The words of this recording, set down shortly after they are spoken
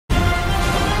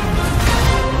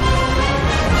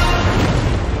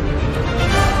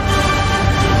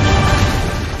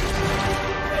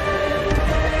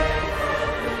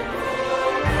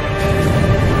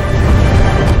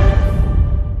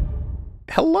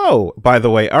Hello, by the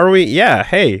way. Are we? Yeah.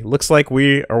 Hey, looks like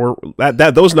we are.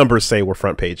 Those numbers say we're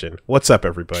front paging. What's up,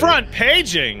 everybody? Front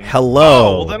paging. Hello.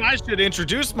 Oh, well, then I should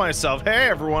introduce myself. Hey,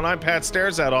 everyone. I'm Pat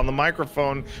Staresat on the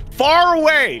microphone, far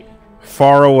away.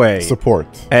 Far away. Support.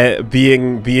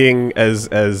 Being as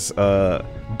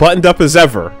buttoned up as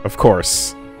ever, of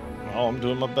course. Oh, I'm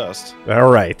doing my best.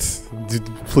 All right,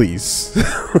 please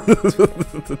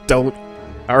don't.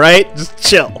 All right, just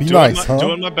chill. Be nice, huh?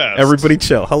 Doing my best. Everybody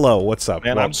chill. Hello, what's up?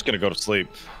 Man, I'm just gonna go to sleep.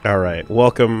 All right,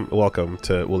 welcome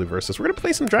to WoolieVersus. We're gonna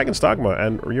play some Dragon's Dogma,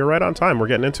 and you're right on time. We're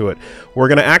getting into it. We're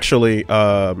gonna actually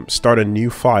start a new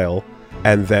file,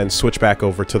 and then switch back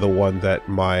over to the one that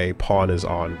my pawn is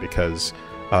on because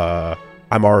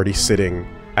I'm already sitting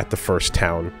at the first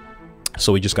town.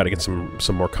 So we just got to get some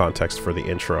more context for the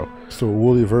intro. So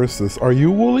WoolieVersus, are you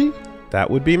Woolie? That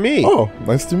would be me. Oh,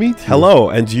 nice to meet you.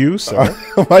 Hello, and you, sir?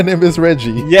 My name is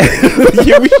Reggie. Yeah,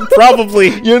 yeah, we should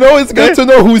probably. You know, it's good to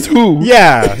know who's who.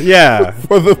 Yeah, yeah.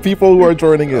 For the people who are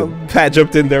joining in. Pat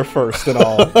jumped in there first and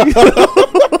all.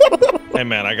 Hey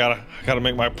man, I gotta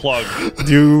make my plug.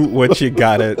 Do what you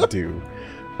gotta do.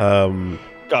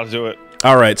 Gotta do it.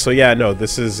 All right, so yeah, no,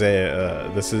 this is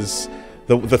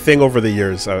the thing over the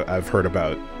years I've heard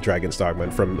about Dragon's Dogma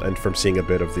and from seeing a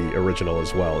bit of the original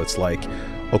as well. It's like,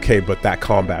 okay, but that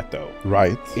combat though,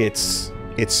 right? It's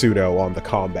pseudo on the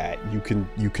combat. You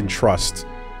can trust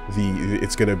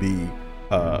it's gonna be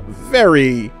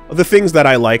the things that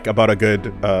I like about a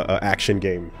good action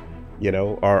game, you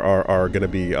know, are gonna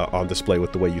be on display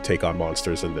with the way you take on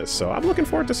monsters in this. So I'm looking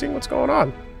forward to seeing what's going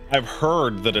on. I've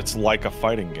heard that it's like a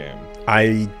fighting game.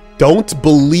 I don't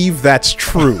believe that's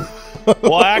true.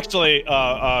 Well, actually,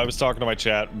 I was talking to my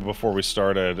chat before we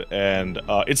started, and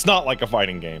it's not like a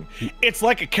fighting game. It's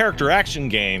like a character action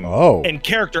game. Oh. And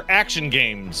character action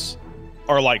games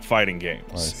are like fighting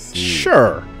games. I see.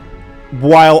 Sure.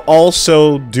 While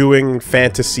also doing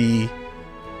fantasy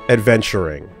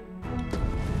adventuring.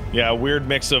 Yeah, a weird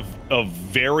mix of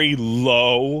very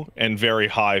low and very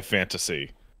high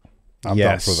fantasy. I'm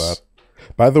down for that.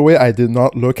 By the way, I did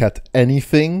not look at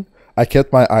anything. I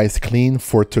kept my eyes clean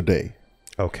for today.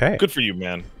 Okay. Good for you,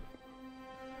 man.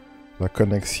 La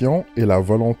connexion est la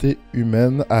volonté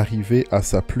humaine arrivée à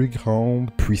sa plus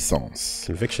grande puissance.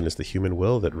 Conviction is the human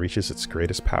will that reaches its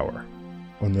greatest power.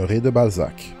 Honoré de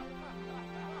Balzac.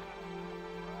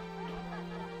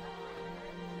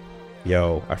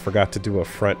 Yo, I forgot to do a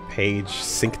front page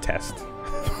sync test.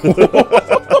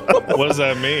 What does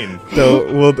that mean?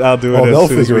 So I'll do it as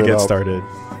soon as we get started.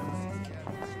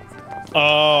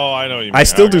 Oh, I know what you mean. I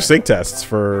still do sync tests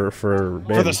for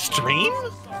the stream.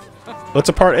 It's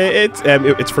a part. It's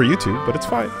for YouTube, but it's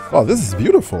fine. Oh, this is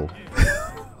beautiful.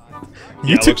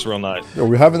 Yeah, it looks real nice. Yo,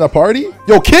 we're having a party.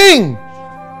 Yo, King.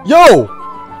 Yo.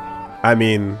 I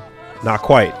mean, not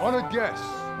quite. On a guess,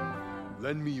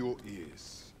 lend me your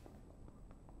ears.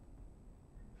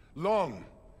 Long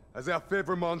has our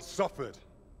Fevremonde suffered,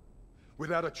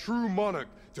 without a true monarch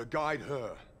to guide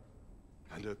her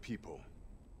and her people.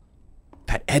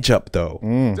 That edge up though.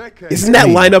 Isn't that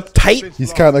lineup tight?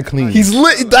 He's kind of clean. He's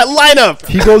lit. That lineup.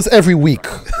 He goes every week.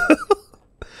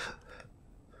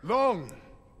 Long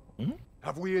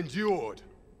have we endured.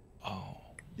 Oh,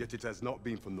 yet it has not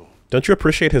been for naught. Don't you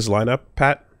appreciate his lineup,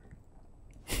 Pat?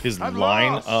 His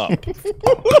line up.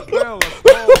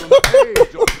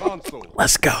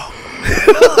 Let's go.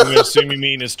 I'm gonna assume you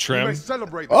mean his trim.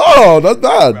 Oh, not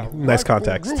bad. Nice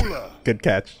context. Good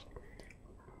catch.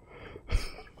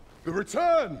 The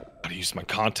return. I gotta use my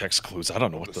context clues. I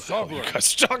don't know what the hell you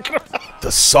guys are talking about.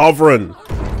 The sovereign,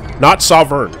 not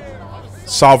sovereign.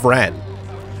 Sovereign.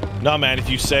 No, man. If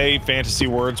you say fantasy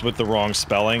words with the wrong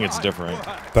spelling, it's different.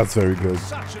 That's very good.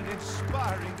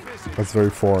 That's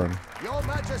very foreign. Your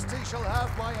Majesty shall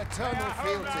have my eternal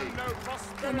fealty.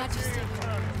 Your Majesty,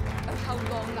 oh how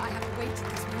long I have awaited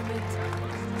this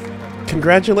moment.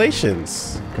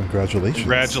 Congratulations. Congratulations.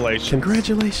 Congratulations.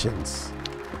 Congratulations.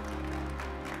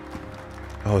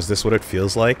 Oh, is this what it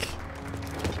feels like?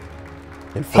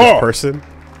 In first person?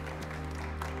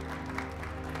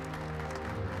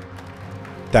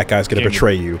 That guy's gonna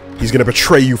betray you. He's gonna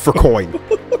betray you for coin.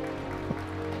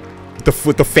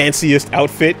 With the fanciest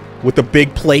outfit, with the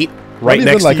big plate right Not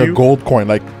next even to you. like a gold coin,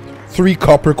 like 3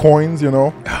 copper coins, you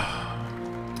know?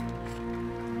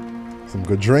 Some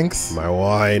good drinks. My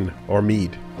wine or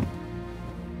mead.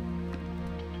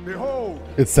 Behold,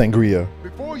 It's sangria.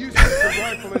 before you seek the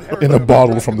rightful inheritance In a of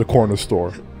bottle the from the corner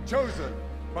store. chosen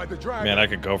by the dragon. Man, I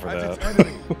could go for as that. its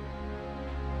enemy.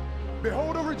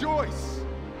 Behold and rejoice!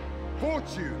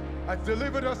 Fortune has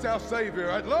delivered us our savior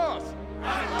at last.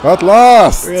 At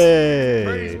last!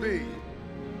 Praise Yay! be.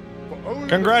 For Only the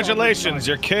Congratulations,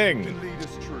 you're sovereign king. can lead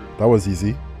us true. That was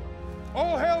easy.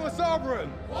 All hail the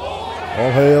sovereign! All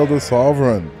hail the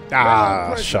sovereign.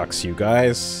 Ah, shucks, you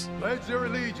guys. Pledge your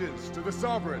allegiance to the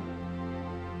sovereign.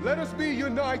 Let us be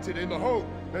united in the hope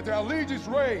that our liege's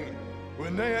reign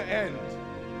will ne'er end.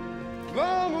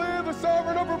 Long live the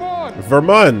sovereign of Vermont!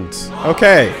 Vermont.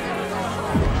 Okay.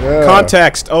 Yeah.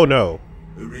 Context. Oh no.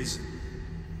 Arisen,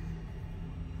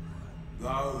 thou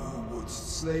who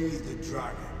wouldst slay the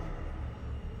dragon,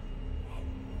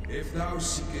 if thou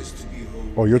seekest to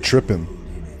behold Oh, you're tripping. the world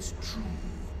in its true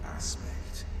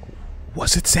aspect,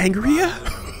 Was it sangria?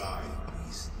 thy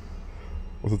reason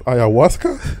Was it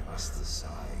ayahuasca? cast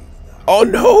aside thy Oh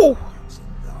no. arms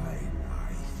and thy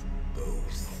knife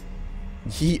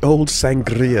both. Ye old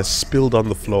sangria spilled on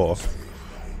the floor.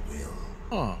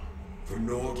 For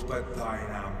naught but thine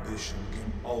ambition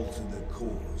can alter the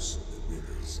course of the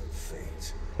rivers of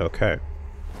fate. Okay.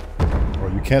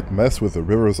 Oh, you can't mess with the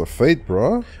rivers of fate,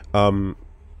 bro. And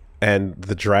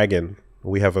the dragon.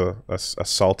 We have a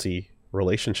salty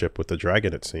relationship with the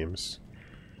dragon, it seems.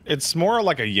 It's more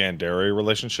like a Yandere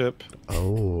relationship.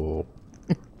 Oh.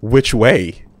 Which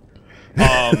way?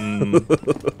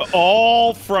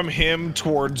 All from him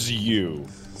towards you.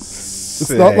 It's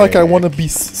not like I want to be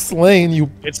slain, you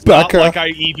It's baka. not like I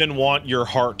even want your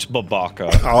heart,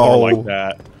 Babaka. Oh. Or like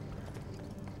that.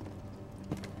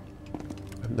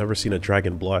 I've never seen a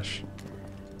dragon blush.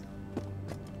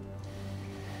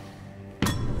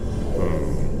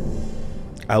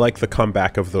 I like the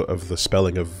comeback of the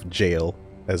spelling of jail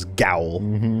as gowl.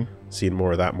 Seen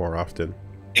more of that more often.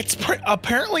 It's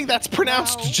apparently that's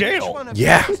pronounced jail.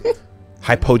 Yeah.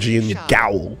 Hypogean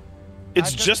gowl.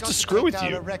 It's I've just got to screw take with down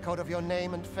you. A record of your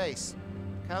name and face.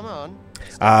 Come on.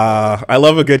 I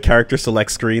love a good character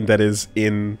select screen that is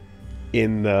in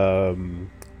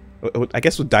I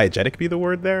guess would diegetic be the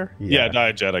word there? Yeah,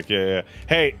 diegetic. Yeah.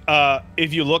 Hey,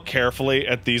 if you look carefully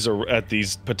at these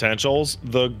potentials,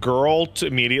 the girl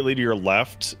immediately to your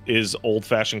left is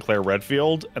old-fashioned Claire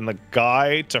Redfield, and the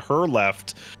guy to her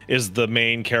left is the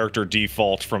main character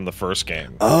default from the first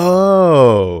game.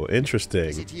 Oh, Is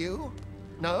interesting. it you?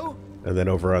 No? And then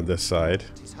over on this side.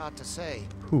 It's hard to say.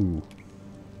 Who?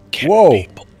 Whoa.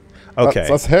 Okay.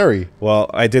 That's Harry. Well,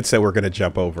 I did say we're gonna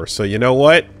jump over, so you know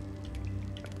what?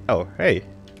 Oh, hey.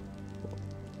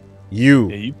 Yeah,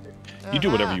 you do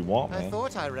whatever you want, I man.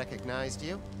 thought I recognized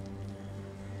you.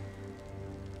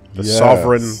 The Yes.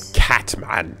 sovereign cat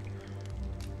man.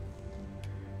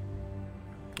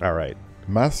 All right.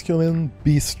 Masculine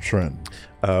beast trend.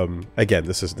 Again,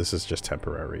 this is just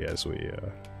temporary as we.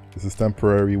 This is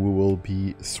temporary. We will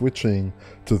be switching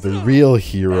to the real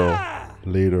hero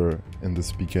later in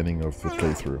this beginning of the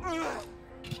playthrough.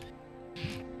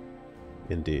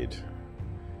 Indeed.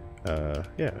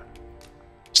 Yeah.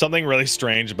 Something really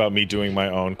strange about me doing my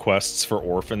own quests for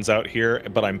orphans out here,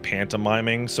 but I'm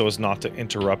pantomiming so as not to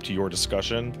interrupt your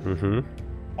discussion. Mm-hmm.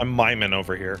 I'm miming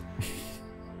over here.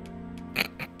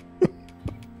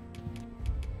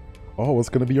 Oh, what's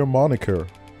gonna be your moniker?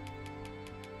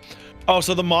 Oh,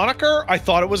 so the moniker, I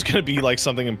thought it was going to be like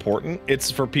something important.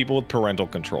 It's for people with parental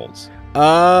controls.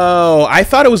 Oh, I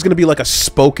thought it was gonna be like a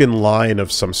spoken line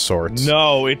of some sort.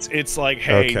 No, it's like,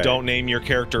 hey, Okay. don't name your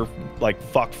character like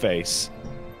fuckface.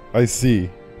 I see.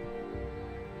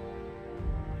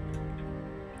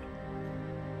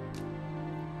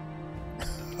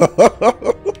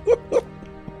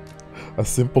 As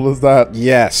simple as that.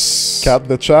 Yes. Cat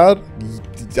the Chad?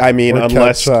 I mean, Or cat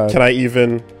unless Chad. can I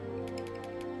even?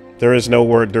 There is no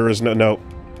word. There is no.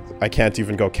 I can't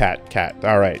even go cat. Cat.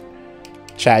 All right.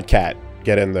 Chad. Cat.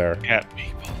 Get in there. Cat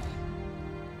people.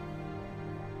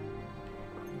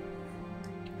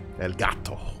 El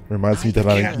gato. Reminds me that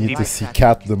I can't need believe to see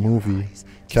Cat the movie.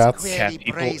 Cats? Cat people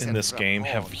in brazen this for a game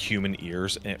have pawn. human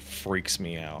ears, and it freaks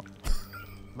me out.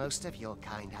 Most of your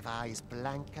kind have eyes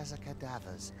blank as a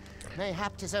cadaver's.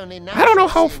 Mayhap 'tis only I don't know natural,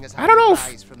 how. seeing as I don't know you if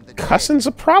rise from the dead. cussing's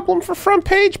a problem for front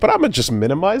page, but I'm gonna just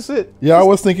minimize it. Yeah, I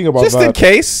was thinking about Just that. in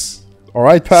case.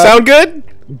 Alright, Pat. Sound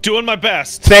good? Doing my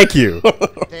best. Thank you.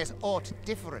 There's aught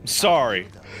different about Sorry. you,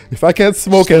 though. If I can't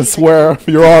smoke and swear,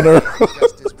 Your Honor,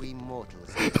 Just as we mortals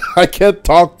do. I can't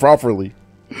talk properly.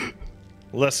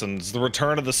 Listen, it's the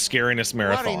return of the scariness Worry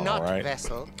marathon, not, alright?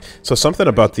 vessel. So something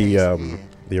about the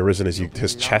Arisen is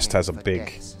his chest has a Longing for big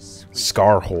death's sweet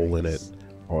scar hole in it,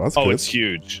 Oh, that's Oh, good. it's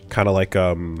huge. kind of like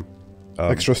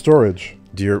Extra storage.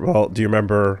 Do you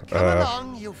remember Come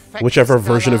along, you feckless whichever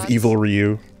version of dullards. Evil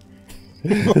Ryu?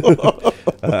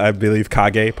 I believe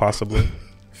Kage, possibly.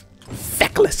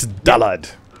 Feckless dullard.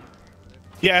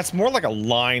 Yeah, it's more like a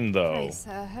line, though. Hey,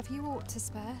 sir, have you aught to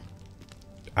spare?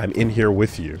 I'm in here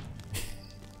with you.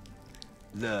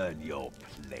 Learn your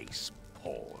place,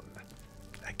 pawn.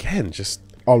 Again, just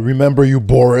I'll remember you,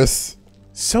 Boris.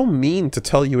 so mean to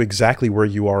tell you exactly where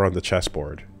you are on the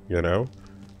chessboard, you know?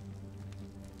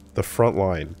 The front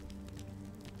line.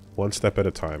 One step at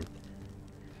a time.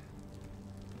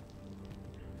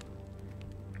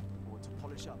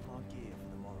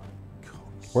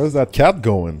 Where's that cat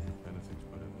going?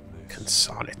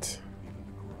 Consonant.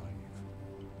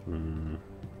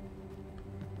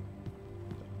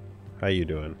 How you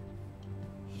doing?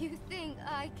 You think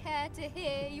I care to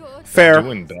hear your Fair.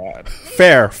 Doing bad.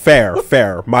 Fair.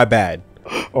 My bad.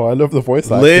 Oh, I love the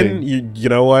voice Lynn, acting. you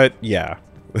know what? Yeah.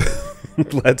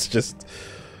 let's just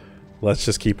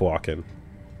keep walking.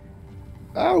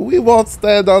 We won't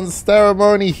stand on the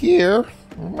ceremony here.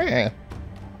 Meh.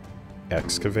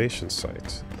 Excavation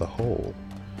site. The hole.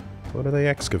 What are they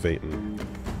excavating?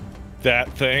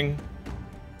 That thing.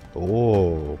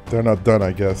 Oh. They're not done,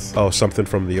 I guess. Oh, something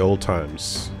from the old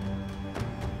times.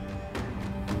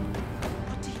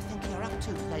 What do you think you're up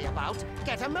to, layabout?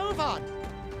 Get a move on!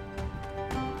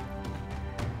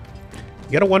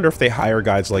 You gotta wonder if they hire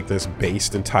guys like this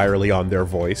based entirely on their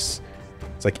voice.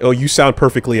 It's like, oh, you sound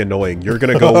perfectly annoying. You're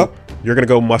gonna go. You're gonna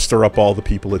go muster up all the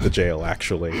people at the jail.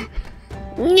 Actually.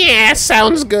 Yeah,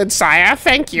 sounds good, sire.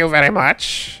 Thank you very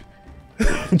much.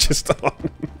 Just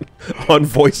on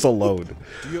voice alone.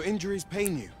 Do your injuries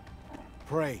pain you?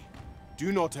 Pray,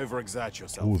 do not overexert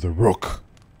yourself. Ooh, the rook.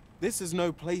 This is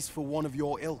no place for one of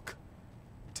your ilk.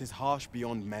 'Tis harsh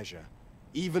beyond measure.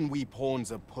 Even we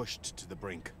pawns are pushed to the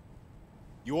brink.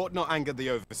 You ought not anger the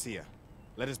overseer.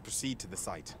 Let us proceed to the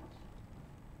site.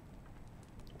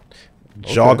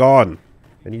 Jog on.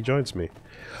 And he joins me.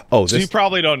 Oh, So you this...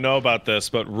 probably don't know about this,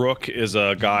 but Rook is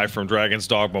a guy from Dragon's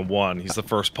Dogma 1. He's the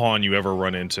first pawn you ever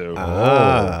run into.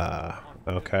 Ah,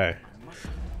 okay.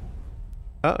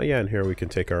 Oh, yeah, and here we can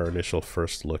take our initial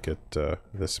first look at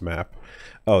this map.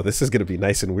 Oh, this is going to be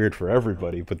nice and weird for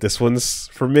everybody, but this one's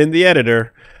for Min, the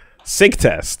editor. Sync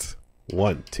test.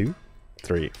 1, 2,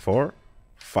 3, 4,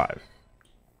 5.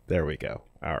 There we go.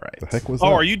 All right. The heck was Oh,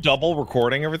 that? are you double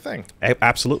recording everything?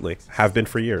 Absolutely. Have been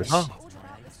for years.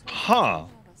 Huh.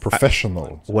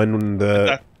 Professional. When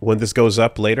this goes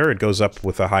up later, it goes up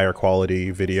with a higher quality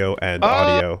video and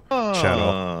audio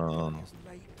channel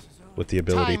with the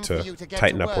ability Time for to you to get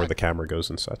tighten to up where work. the camera goes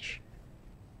and such.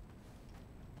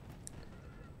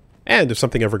 And if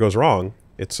something ever goes wrong,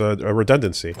 it's a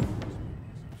redundancy.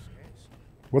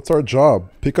 What's our job?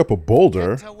 Pick up a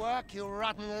boulder. Get to work, you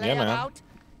rotten Yeah, man. layabout.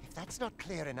 If that's not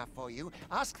clear enough for you,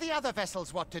 ask the other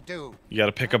vessels what to do. You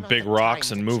gotta pick up big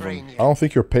rocks and move them. I don't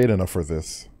think you're paid enough for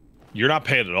this. You're not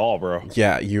paid at all, bro.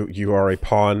 Yeah, you are a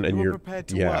pawn and You are you're prepared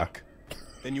to yeah. work.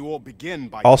 Then you ought begin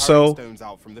by Also, carrying stones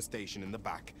out from the station in the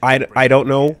back. I don't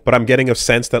know, but I'm getting a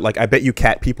sense that, like, I bet you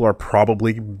cat people are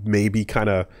probably maybe kind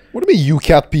of... What do you mean, you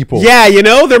cat people? Yeah, you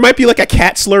know, there might be like a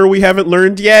cat slur we haven't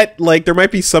learned yet. Like, there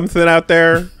might be something out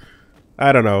there.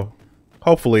 I don't know.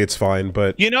 Hopefully it's fine,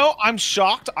 but... You know, I'm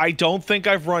shocked. I don't think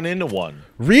I've run into one.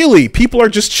 Really? People are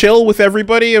just chill with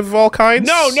everybody of all kinds?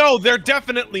 No, they're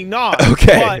definitely not.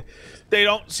 Okay. But they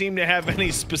don't seem to have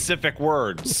any specific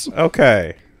words.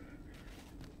 Okay.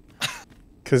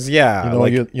 Because, yeah, You know,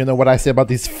 like... you know what I say about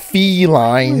these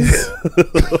felines.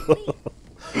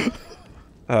 So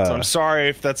I'm sorry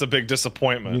if that's a big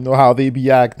disappointment. You know how they be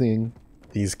acting.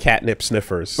 These catnip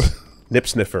sniffers. Nip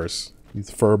sniffers. These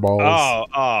fur balls.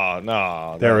 Oh,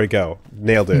 no. There we go.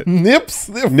 Nailed it. Nip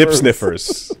sniffers. Nip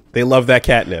sniffers. They love that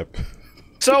catnip.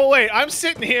 So wait, I'm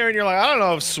sitting here and you're like, I don't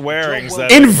know if swearing's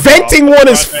that... Inventing one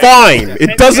is fine.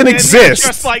 It doesn't and you're exist.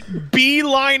 just like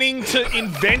beelining to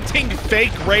inventing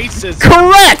fake races.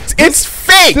 Correct. It's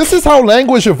fake. This is how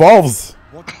language evolves.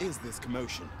 What is this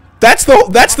commotion? That's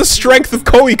the strength of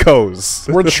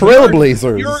Koikos. We're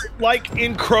trailblazers. You're like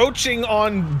encroaching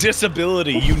on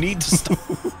disability. You need to stop.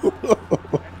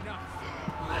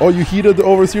 Oh, you heeded the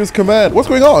overseer's command. What's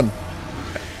going on?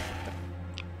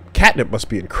 Catnip must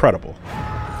be incredible.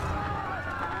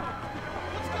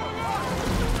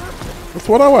 That's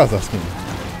what I was asking.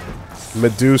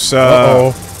 Medusa.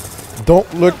 Uh-oh.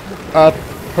 Don't look at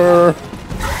her.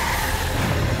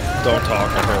 Don't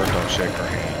talk to her. Don't shake her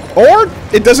hand. Or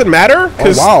it doesn't matter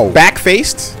because wow.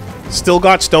 back-faced, still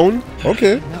got stone.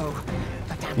 Okay. No,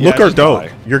 but I'm Look or just don't.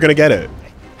 lie. You're gonna get it.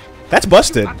 That's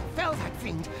busted. fell that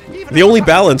fiend. Even The if only I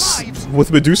balance survived.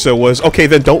 with Medusa was, okay,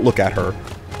 then don't look at her.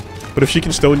 But if she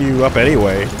can stone you up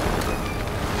anyway...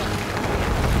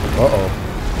 Uh-oh.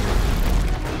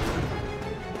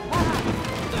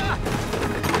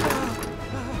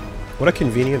 What a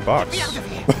convenient box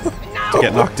to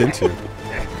get knocked into.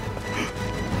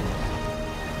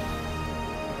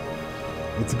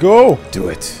 Let's go. Do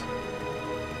it.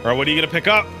 Alright, what are you gonna pick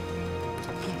up?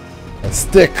 A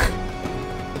stick.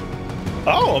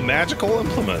 Oh, a magical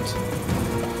implement.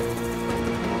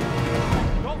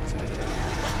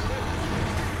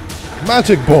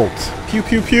 Magic bolt. Pew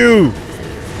pew pew.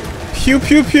 Pew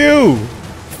pew pew.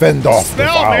 Fend off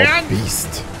Spell, the wild man.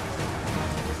 beast.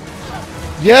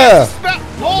 Yeah.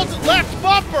 Hold left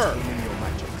bumper!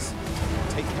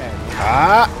 Take care.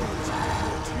 Ah.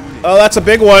 Oh, that's a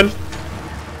big one.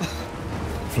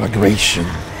 Flagration.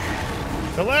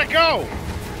 To let go!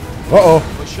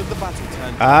 Uh-oh. But should the battle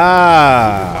turn,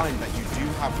 Ah. mind that you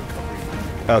do have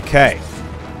recovery. Okay.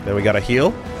 Then we gotta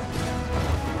heal.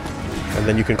 And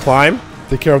then you can climb.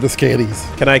 Take care of the scalies.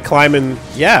 Can I climb in?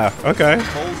 Yeah, okay.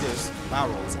 Boulders,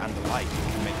 barrels, and the like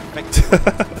can make effective.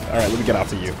 Alright, let me get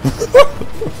after you.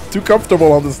 Too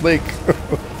comfortable on the snake.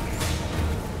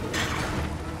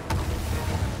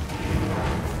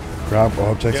 Grab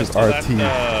objects Yeah, with so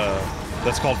RT.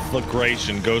 that's called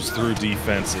flagration. Goes through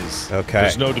defenses. Okay.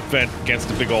 There's no defense against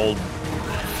a big old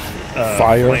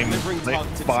Fire.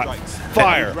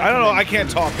 Fire. I don't know. I can't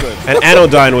talk good. And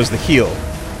Anodyne was the heal.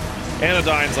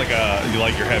 Anodyne's like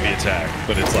your heavy attack,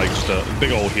 but it's like just a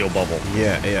big old heal bubble.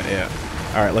 Yeah, yeah, yeah.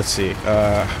 Alright, let's see.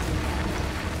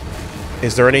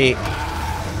 Is there any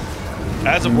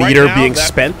As of right meter now, being that-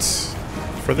 spent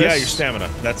for this? Yeah, your stamina.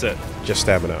 That's it. Just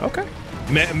stamina. Okay.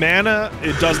 Mana,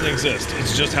 it doesn't exist.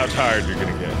 It's just how tired you're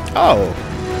gonna get. Oh,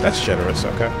 that's generous.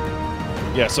 Okay.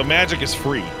 Yeah, so magic is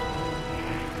free.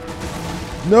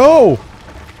 No!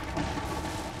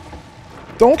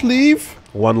 Don't leave!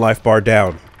 One life bar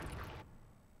down.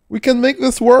 We can make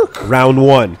this work! Round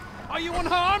one. Are you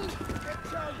unharmed?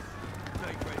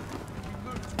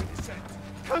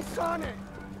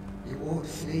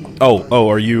 Oh,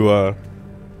 are you,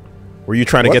 were you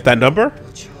trying to What? get that number?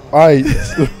 I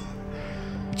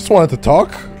just wanted to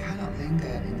talk. Cannot linger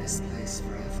in this place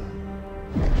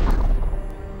forever.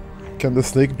 Can the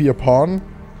snake be a pawn?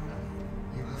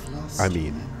 You have lost I your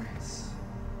mean- memories.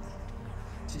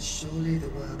 'Tis surely the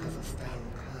work of a foul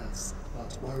curse,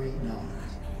 but worry not.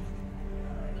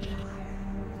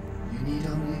 You need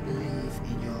only believe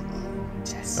in your own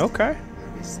destiny. Okay.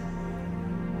 Arisen.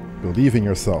 Believe in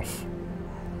yourself.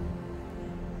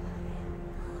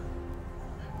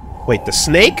 Wait, the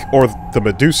snake or the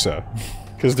Medusa?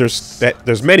 Because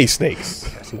there's many snakes.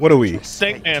 What are we?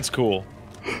 Snake Man's cool.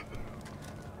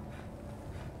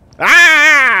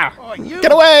 Ah!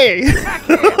 Get away!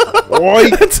 Oi!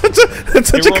 That's such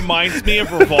It a reminds me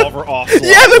of Revolver Ocelot.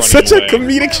 yeah, that's such a running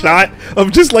away. comedic shot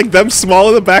of just like them small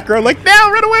in the background, like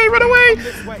now, run away, run away,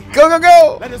 This way. go, go,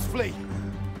 go. Let us flee.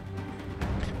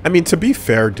 I mean, to be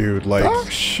fair, dude, like Ah,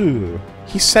 shoo.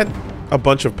 he sent a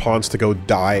bunch of pawns to go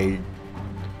die.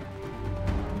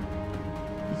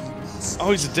 Oh,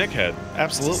 he's a dickhead.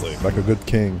 Absolutely. Like a good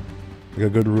king. Like a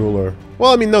good ruler.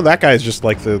 Well, I mean, no, that guy's just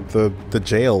like the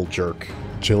jail jerk,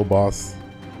 Chill boss.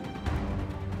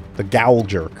 the gowl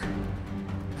jerk.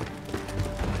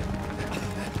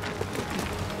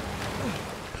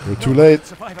 We're too late.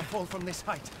 Survive a fall from this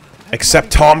height.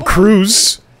 Except Tom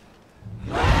Cruise.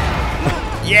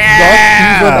 Not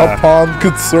Yeah. even a pawn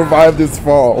could survive this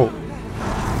fall.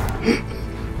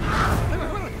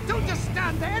 Don't just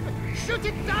stand there, but shoot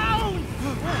it down!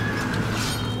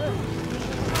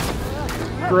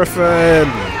 Griffin.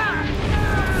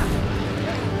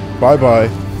 Bye bye.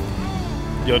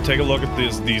 Yo, take a look at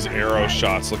these arrow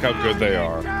shots. Look how good they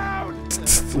are.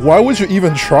 Why would you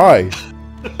even try?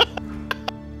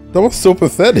 That was so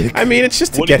pathetic. I mean, it's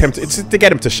just to What get is- him. It's just to get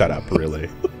him to shut up, really.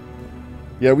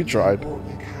 Yeah, we tried. What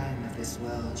you can of this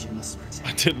world you must protect.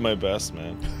 I did my best,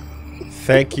 man.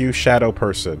 Thank you, Shadow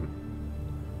Person.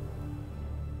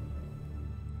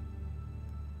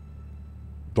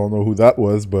 Don't know who that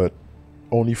was, but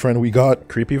only friend we got.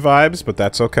 Creepy vibes, but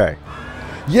that's okay.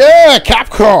 Yeah,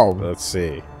 Capcom! Let's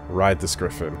see. Ride this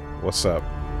Griffin. What's up?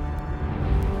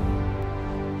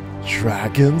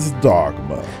 Dragon's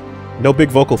Dogma. No big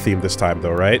vocal theme this time,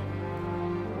 though, right?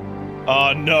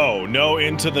 No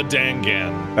into the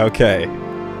Dangan. Okay.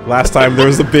 Last time there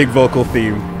was a big vocal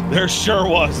theme. There sure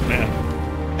was, man.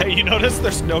 Hey, you notice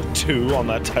there's no 2 on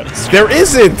that title screen? There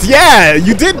isn't! Yeah!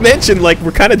 You did mention, like,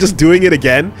 we're kind of just doing it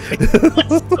again.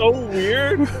 So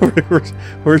weird.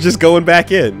 we're just going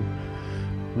back in.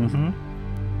 Mm-hmm.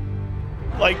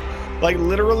 Like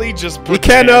literally just Ikeno!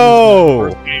 pretend the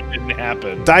first game didn't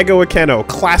happen. Daigo Ikeno,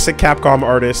 classic Capcom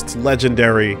artist,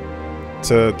 legendary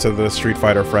to the Street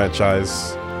Fighter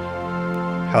franchise.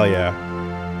 Hell yeah.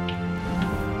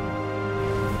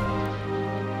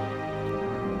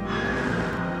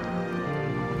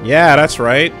 Yeah, that's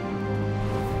right.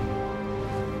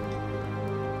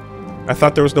 I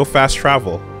thought there was no fast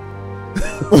travel.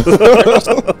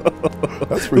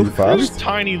 That's pretty There's fast.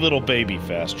 tiny little baby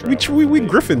fast travel. We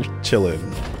Griffin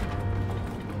chillin'.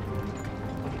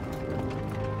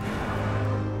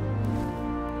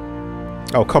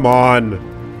 Oh, come on.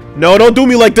 No, don't do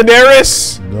me like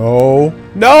Daenerys! No.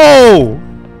 No!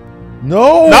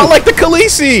 No! Not like the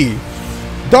Khaleesi!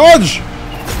 Dodge!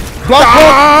 Block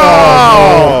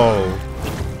Oh!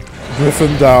 no.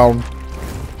 Griffin down.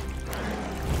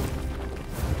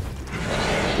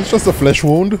 It's just a flesh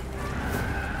wound.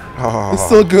 Oh. It's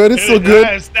still good. It's still good.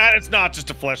 That is not just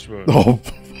a flesh wound. Oh.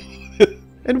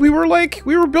 And we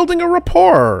were building a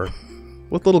rapport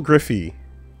with little Griffy.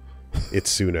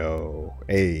 Itsuno.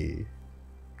 Hey.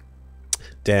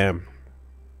 Damn.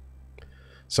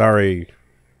 Sorry,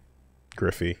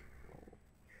 Griffy.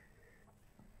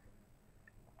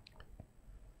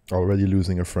 Already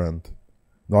losing a friend.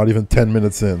 Not even 10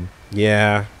 minutes in.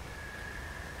 Yeah.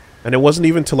 And it wasn't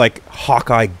even to like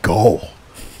Hawkeye go.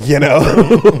 You know?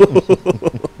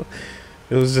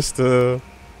 It was just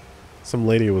some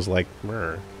lady was like,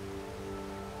 Meh.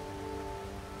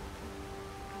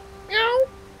 Meow.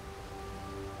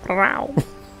 Meow.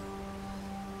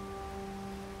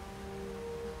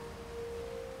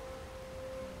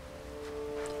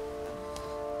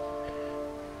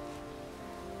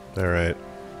 All right.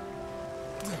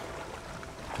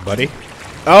 Buddy?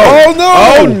 Oh no!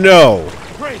 Oh no!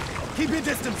 Great. Keep your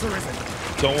distance, Arisen.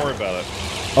 Don't worry about it.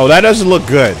 Oh, that doesn't look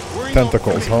good.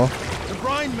 Tentacles, huh? The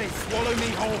brine may swallow me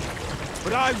whole,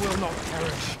 but I will not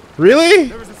perish. Really?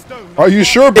 There is a stone. Are you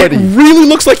sure, buddy? It really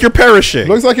looks like you're perishing.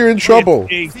 Looks like you're in trouble.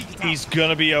 He's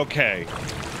gonna be okay.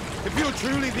 If you're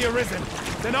truly the Arisen,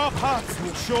 then our paths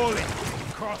will surely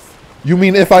cross. You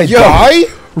mean if I die?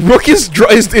 Rook is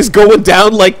going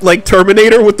down like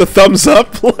Terminator with the thumbs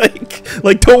up.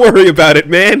 like don't worry about it,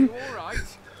 man.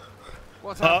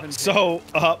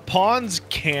 Pawns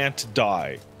can't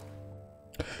die.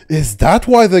 Is that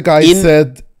why the guy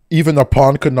said even a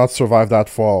pawn could not survive that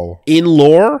fall? In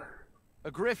lore,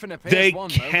 they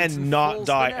cannot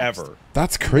die ever.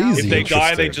 That's crazy. If they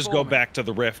die, they just go back to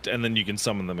the rift, and then you can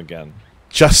summon them again.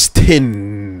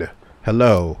 Justin,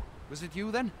 hello. Was it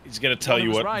you then? He's gonna tell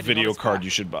you what video card you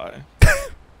should buy.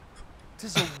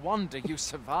 Tis a wonder you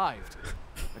survived.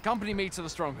 Accompany me to the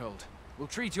stronghold. We'll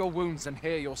treat your wounds and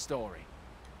hear your story.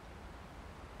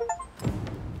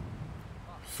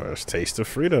 First taste of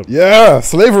freedom. Yeah,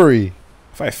 slavery.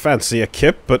 If I fancy a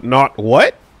kip, but not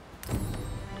what?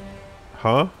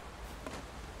 Huh?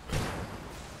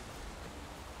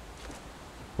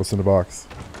 What's in the box?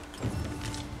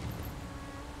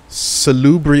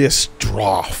 Salubrious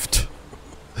draught.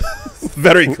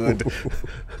 Very good.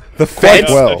 The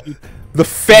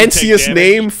fanciest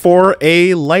name for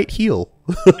a light heal.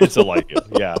 It's a light heal,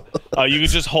 yeah. You can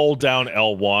just hold down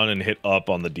L1 and hit up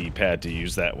on the D-pad to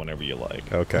use that whenever you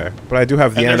like. Okay, but I do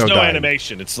have the anodyne. There's no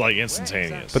animation; it's like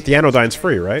instantaneous. But the anodyne's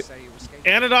free, right?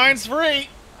 Anodyne's free.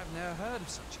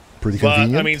 Pretty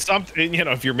convenient. But, I mean,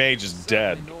 if your mage is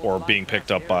dead or being picked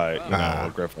up by a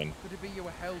griffin,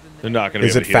 they're not going to.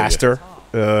 Is it faster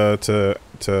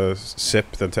to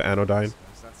sip than to anodyne?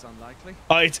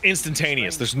 It's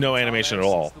instantaneous. There's no animation at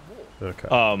all. Okay.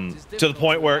 To the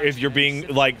point where if you're being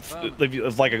like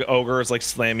an ogre is like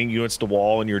slamming you against the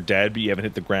wall and you're dead, but you haven't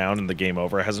hit the ground and the game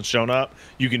over hasn't shown up,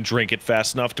 you can drink it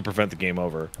fast enough to prevent the game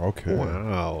over. Okay.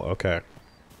 Wow. Okay.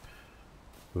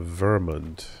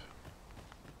 Vermund.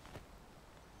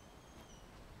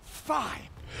 Fine.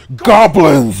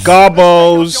 Goblins!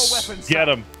 Gobbos! Get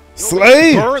them.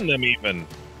 Slay! Burn them even.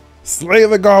 Slay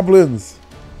the goblins!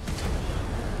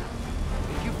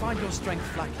 If you find your strength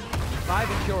flagging, buy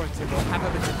the curative or have a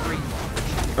bit of green.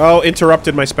 Oh,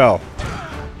 interrupted my spell.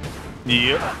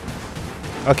 Yep.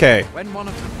 Okay. When one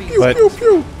of them But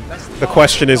the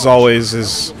question is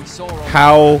always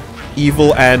how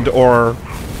evil and or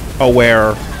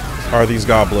aware are these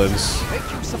goblins?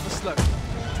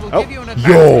 Oh,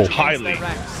 yo! Highly.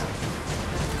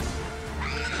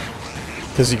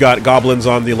 Because you got goblins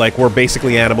on the we're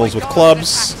basically animals with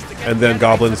clubs, and then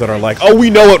goblins that are like, oh, we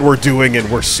know what we're doing and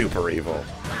we're super evil.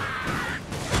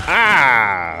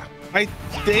 Ah! I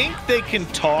think they can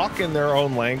talk in their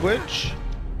own language.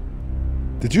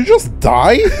 Did you just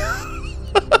die?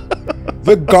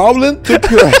 The goblin took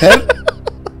your head?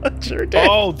 Sure did.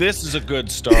 Oh, this is a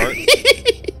good start.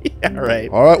 Alright.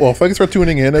 Alright, well, thanks for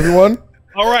tuning in, everyone.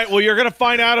 Alright, well, you're going to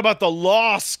find out about the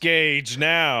loss gauge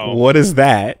now. What is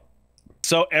that?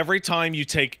 So every time you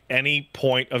take any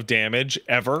point of damage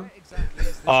ever,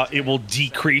 it will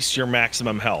decrease your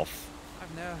maximum health.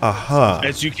 Uh-huh.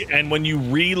 And when you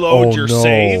reload your no.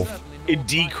 save, it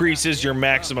decreases your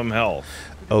maximum health.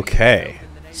 Okay.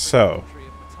 So,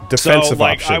 defensive so,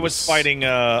 like, options. I was fighting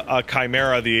a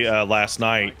chimera the last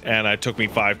night, and it took me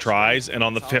 5 tries, and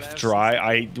on the 5th try,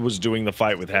 I was doing the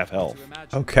fight with half health.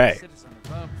 Okay.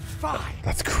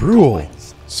 That's cruel.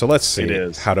 So let's see It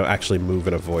is. how to actually move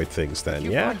and avoid things then, If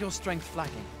you yeah? find your strength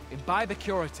flagging, imbibe a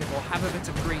curative or have a bit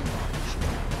of green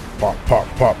varnish. Pop, pop,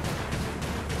 pop.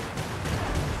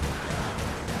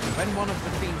 When one of the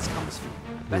fiends comes for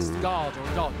you, best guard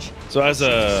or dodge. So as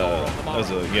a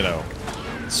you know,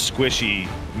 squishy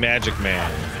magic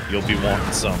man, you'll be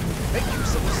wanting some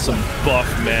buff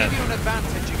men Give you an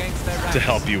advantage against their to ranks.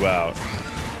 help you out.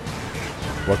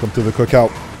 Welcome to the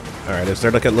cookout. All right, is there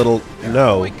like a little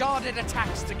no, Avoid guarded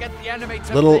attacks to get the enemy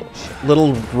to little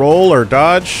flinch. roll or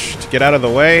dodge to get out of the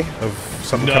way of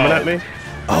something No. coming at me?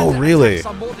 Oh, really? Attacks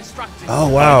are more destructive. Oh,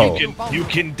 wow. You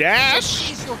can dash.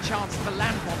 Seize your chance to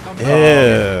land one the Yeah.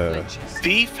 moment it flinches.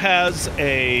 Thief has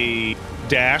a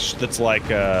dash that's like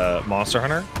a Monster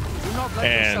Hunter, Do not let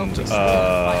and yourself be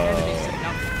swarmed by enemies in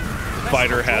numbers. Best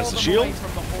Fighter to draw has a them shield, away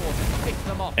from the horde and pick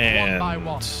them off one by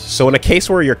one. and So in a case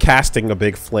where you're casting a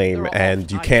big flame There are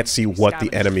and you often can't see items what the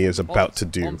scavenged enemy is from about to vaults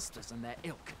of do. monsters and their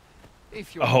ilk.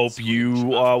 If you're I hope not you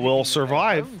squeamish about will picking their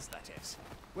survive bones, that is.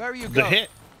 Where are you the going? hit.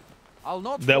 I'll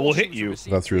not that will force hit to you.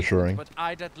 receive That's reassuring. treatment, But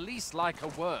I'd at least like a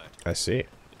word. I see.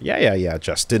 Yeah,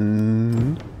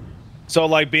 Justin. So,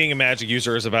 like, being a magic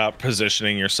user is about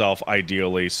positioning yourself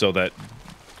ideally so that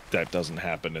that doesn't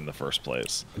happen in the first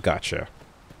place. Gotcha.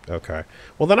 Okay.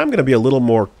 Well, then I'm going to be a little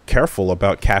more careful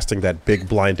about casting that big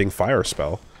blinding fire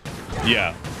spell.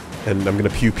 Yeah. And I'm going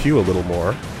to pew-pew a little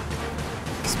more,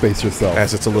 Space yourself.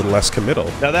 as it's a little less committal.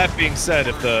 Now that being said,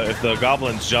 if the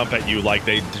goblins jump at you like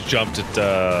they jumped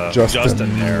at Justin.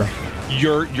 Justin there,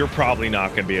 you're probably not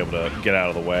going to be able to get out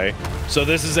of the way. So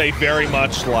this is a very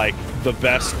much like the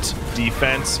best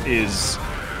defense is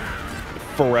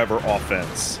forever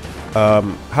offense.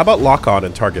 How about lock-on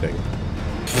and targeting?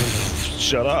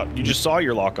 Shut up! You just saw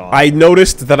your lock on. I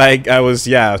noticed that I was,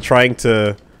 trying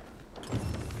to...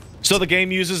 So the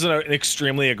game uses an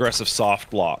extremely aggressive soft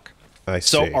block. I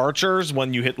So see. archers,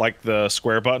 when you hit like the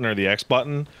square button or the X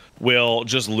button, will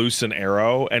just loose an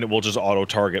arrow and it will just auto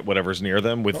target whatever's near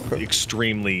them with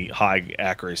extremely high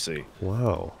accuracy.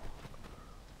 Wow.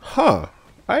 Huh.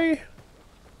 I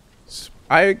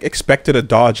expected a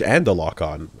dodge and a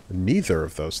lock-on. Neither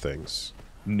of those things.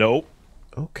 Nope.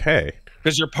 Okay.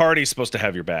 Because your party's supposed to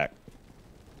have your back.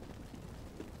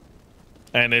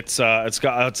 And it's a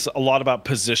lot about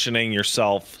positioning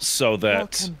yourself so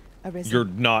that Welcome, Arisen. you're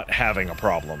not having a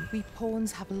problem. We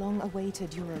pawns have long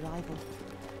awaited your arrival.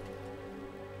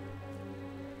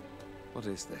 What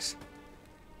is this?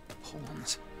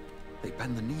 Pawns. They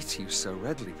bend the knee to you so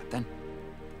readily, but then...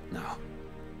 No.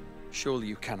 Surely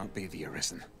you cannot be the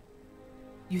Arisen.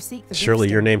 You seek the Surely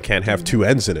your Riftstone, name can't do have you two not?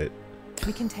 ends in it.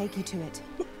 We can take you to it.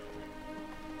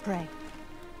 Pray.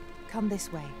 Come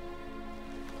this way.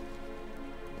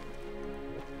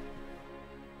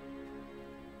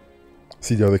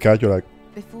 See the other cat, you're like,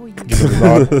 Before you give it a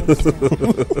nod.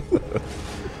 nod.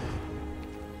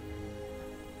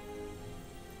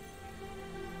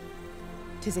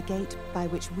 Tis a gate by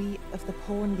which we of the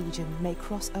Pawn Legion may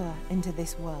cross o'er into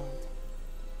this world.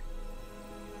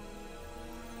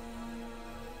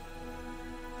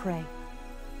 Pray,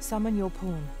 summon your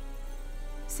pawn.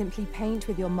 Simply paint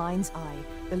with your mind's eye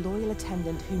the loyal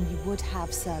attendant whom you would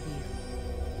have serve you.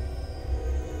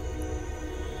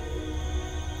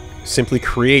 Simply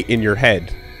create in your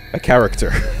head a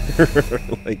character.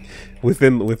 Like,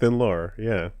 within lore,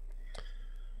 yeah.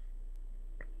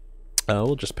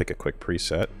 We'll just pick a quick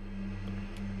preset.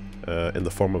 In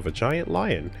the form of a giant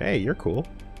lion. Hey, you're cool.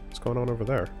 What's going on over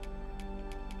there?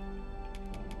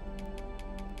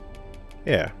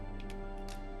 Yeah.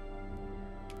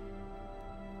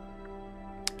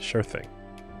 Sure thing.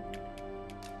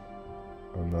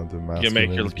 Another You make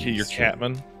your beast.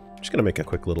 catman. Just gonna make a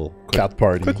quick little Cat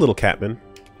party. Quick little catman.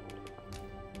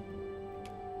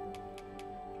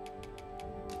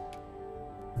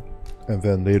 And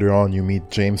then later on, you meet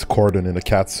James Corden in a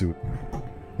cat suit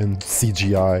in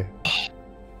CGI.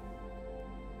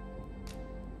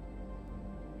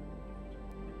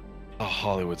 Oh,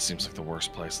 Hollywood seems like the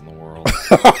worst place in the world.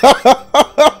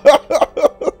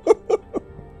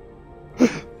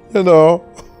 You know,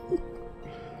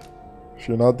 if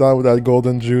you're not down with that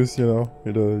golden juice, you know,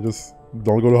 you just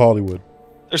don't go to Hollywood.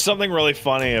 There's something really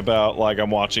funny about, like, I'm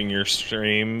watching your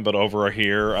stream, but over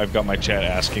here, I've got my chat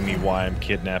asking me why I'm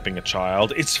kidnapping a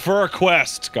child. It's for a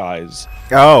quest, guys.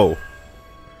 Oh.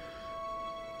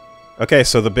 Okay,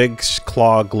 so the big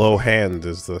claw glow hand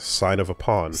is the sign of a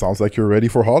pawn. Sounds like you're ready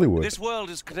for Hollywood. This world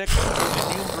is connected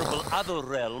to innumerable other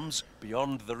realms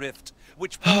beyond the rift,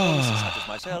 which pawns such as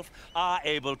myself are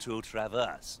able to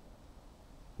traverse.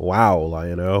 Wow,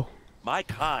 Lion-O. My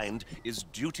kind is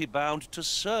duty-bound to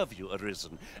serve you,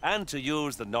 Arisen, and to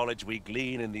use the knowledge we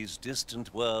glean in these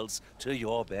distant worlds to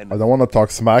your benefit. I don't want to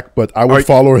talk smack, but I would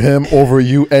follow him over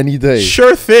you any day.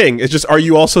 Sure thing. It's just, are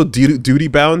you also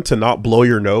duty-bound to not blow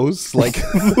your nose? Like...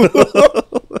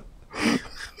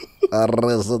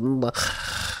 Arisen.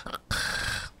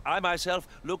 I myself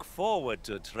look forward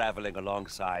to traveling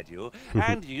alongside you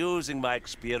and using my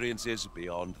experiences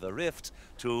beyond the rift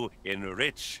to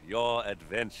enrich your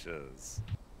adventures.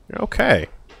 Okay.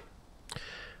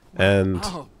 And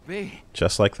I'll be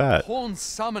just like that. Pawn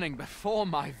summoning before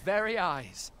my very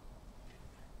eyes.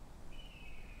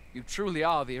 You truly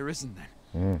are the Arisen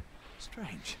then.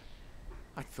 Strange.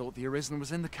 I thought the Arisen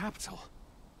was in the capital.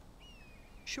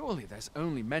 Surely there's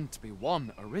only meant to be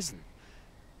one Arisen.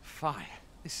 Fine.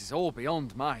 This is all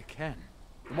beyond my ken.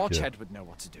 The Watchhead would know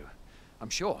what to do,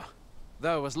 I'm sure.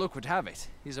 Though, as luck would have it,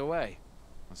 he's away.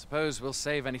 I suppose we'll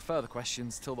save any further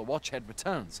questions till the Watchhead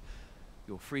returns.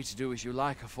 You're free to do as you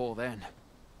like afore then.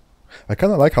 I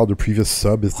kind of like how the previous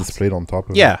sub is displayed on top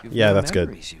of it. Yeah, You've yeah, no that's good.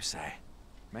 memories, you say?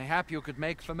 Mayhap you could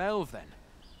make for Melv then.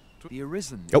 The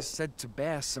Arisen Yep. is said to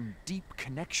bear some deep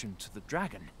connection to the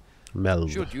dragon. Melv.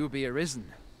 Should you be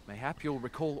Arisen, mayhap you'll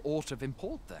recall aught of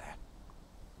import there.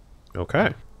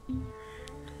 Okay.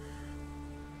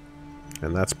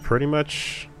 And that's pretty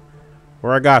much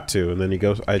where I got to. And then he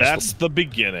goes... That's the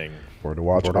beginning. For the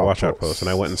watch outpost. And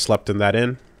I went and slept in that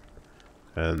inn.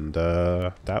 And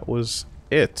that was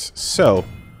it. So,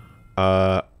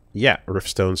 yeah,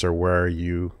 Riftstones are where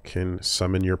you can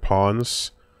summon your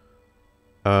pawns.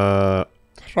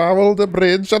 Travel the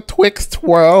bridge atwixt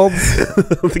worlds.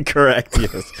 Correct,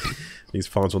 yes. These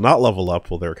pawns will not level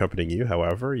up while they're accompanying you.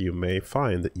 However, you may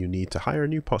find that you need to hire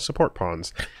new support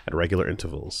pawns at regular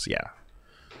intervals. Yeah.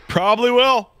 Probably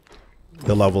will.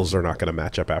 The levels are not going to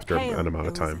match up after an amount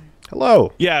of time.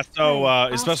 Hello. Yeah, so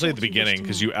especially at the beginning,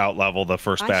 because you out-level the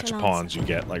first batch of pawns you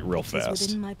get like real fast. It is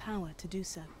within my power to do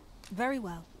so. Very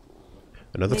well.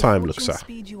 Another time, Luxa.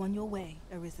 Speed you on your way,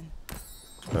 Arisen.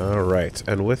 All right,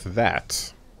 and with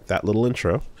that little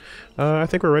intro, I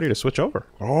think we're ready to switch over.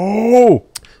 Oh!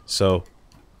 So,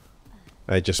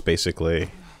 I just basically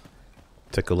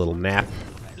took a little nap.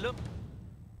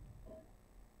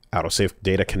 Autosave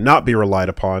data cannot be relied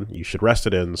upon. You should rest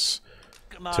at ends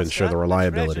to ensure the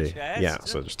reliability. Yeah,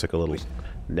 so just took a little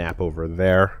nap over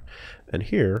there. And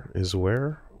here is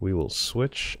where we will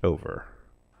switch over.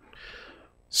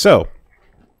 So,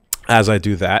 as I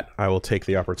do that, I will take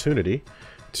the opportunity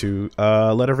to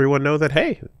let everyone know that,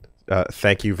 hey,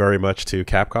 thank you very much to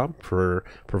Capcom for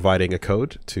providing a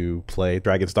code to play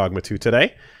Dragon's Dogma 2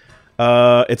 today.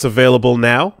 It's available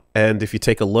now, and if you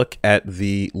take a look at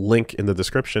the link in the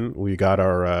description, we got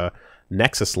our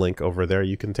Nexus link over there.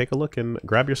 You can take a look and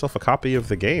grab yourself a copy of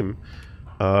the game.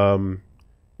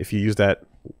 If you use that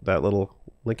little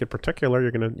link in particular,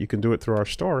 you can do it through our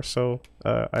store. So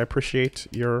I appreciate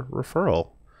your referral.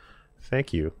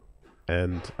 Thank you,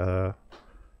 and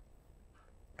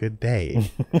good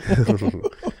day.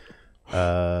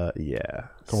 Yeah.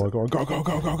 Come on,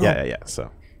 go. Yeah. So,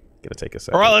 gonna take a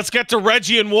second. All right, let's get to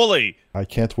Reggie and Woolie. I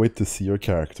can't wait to see your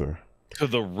character. To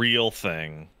the real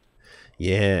thing.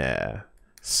 Yeah.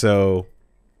 So,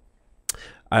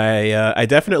 I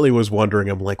definitely was wondering.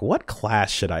 I'm like, what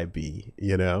class should I be?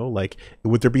 You know, like,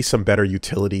 would there be some better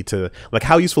utility to, like,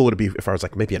 how useful would it be if I was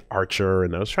like maybe an archer?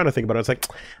 And I was trying to think about it. I was like,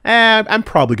 I'm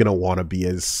probably gonna want to be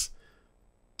as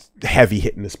heavy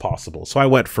hitting as possible. So I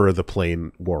went for the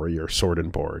plain warrior sword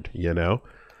and board. You know.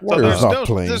 Warrior's not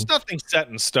plain. There's nothing set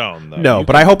in stone, though. No,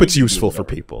 but I hope it's useful for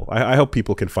people. I hope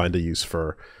people can find a use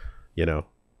for, you know,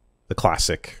 the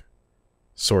classic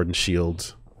sword and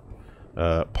shield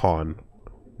pawn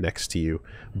next to you.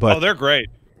 But they're great.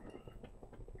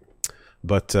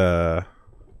 But I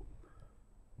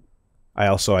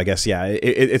also, I guess, yeah,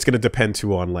 it's going to depend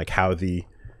too on like how the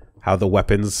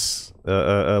weapons,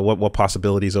 what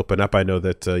possibilities open up. I know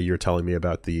that you're telling me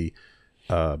about the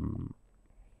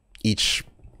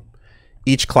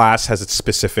each class has its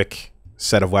specific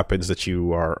set of weapons that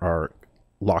you are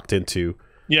locked into.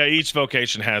 Yeah, each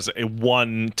vocation has a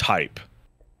one type.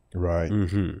 Right.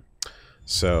 Mm-hmm.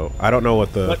 So I don't know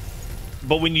what the.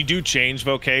 But when you do change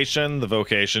vocation, the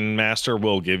vocation master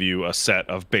will give you a set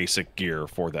of basic gear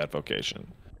for that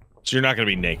vocation. So you're not going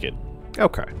to be naked.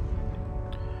 Okay.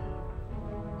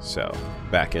 So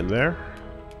back in there.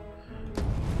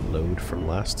 Load from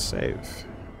last save.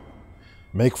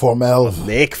 Make for Melv.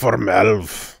 Make for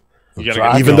Melv.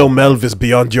 gotta Even though Melv is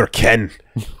beyond your ken.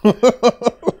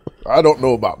 I don't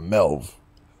know about Melv.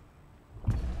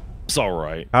 It's all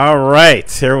right. All right,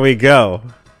 here we go.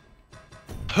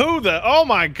 Who the? Oh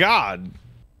my God!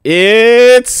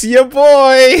 It's your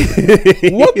boy.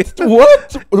 What?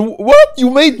 What? What? You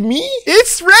made me?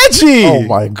 It's Reggie. Oh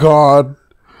my God.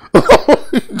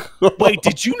 Wait,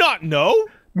 did you not know?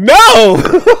 No.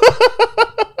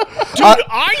 Dude,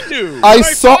 I knew. I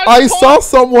saw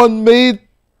someone made.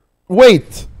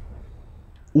 Wait.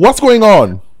 What's going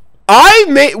on? I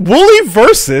made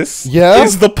WoolieVersus. Yeah?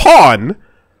 Is the pawn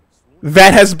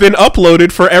that has been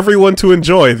uploaded for everyone to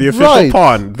enjoy. The official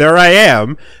pawn. There I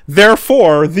am.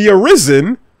 Therefore, the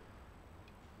Arisen.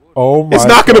 Oh my! It's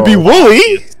not going to be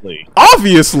Woolie.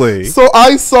 Obviously. So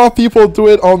I saw people do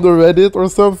it on the Reddit or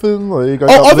something. Like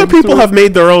other people have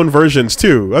made their own versions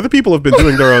too. Other people have been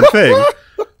doing their own thing.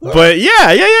 But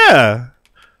yeah.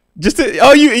 Just dude.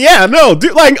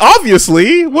 Like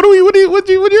obviously, what do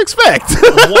you expect?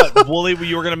 What, Woolie?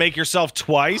 You were gonna make yourself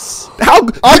twice? How?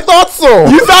 I thought so.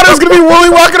 You thought it was gonna be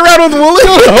Woolie walking around with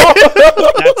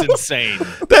Woolie? That's insane.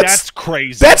 That's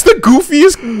crazy. That's the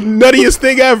goofiest, nuttiest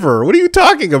thing ever. What are you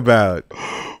talking about?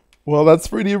 Well, that's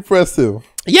pretty impressive.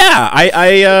 Yeah,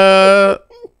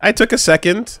 I took a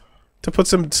second to put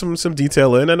some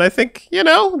detail in, and I think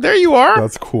there you are.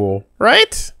 That's cool,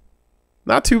 right?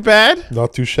 Not too bad.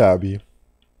 Not too shabby.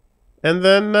 And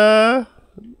then there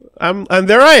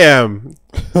I am,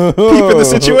 peeping the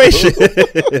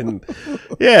situation.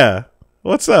 Yeah.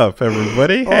 What's up,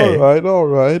 everybody? Hey. All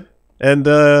right. And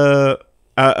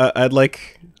I'd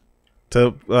like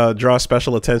to draw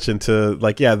special attention to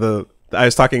I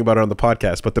was talking about it on the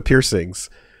podcast, but the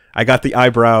piercings. I got the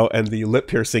eyebrow and the lip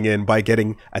piercing in by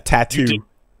getting a tattoo. You did,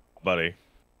 buddy.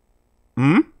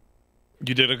 Hmm?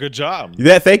 You did a good job.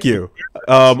 Yeah, thank you.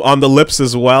 On the lips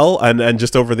as well, and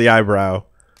just over the eyebrow,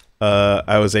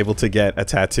 I was able to get a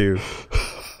tattoo.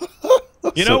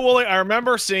 You know, Woolie, I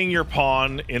remember seeing your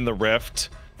pawn in the Rift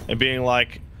and being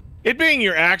like, it being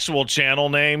your actual channel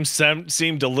name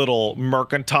seemed a little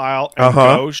mercantile and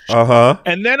gauche.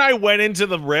 And then I went into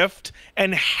the Rift,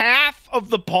 and half of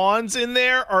the pawns in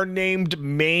there are named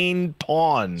main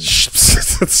pawns.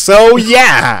 So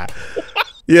yeah.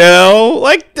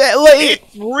 Like that.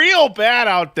 It's real bad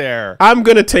out there. I'm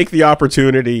gonna take the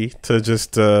opportunity to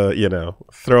just,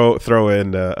 throw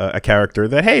in a character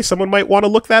that hey, someone might want to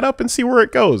look that up and see where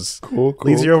it goes. Cool.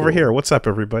 Leads you over here. What's up,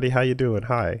 everybody? How you doing?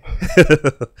 Hi.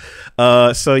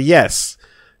 So yes,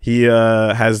 he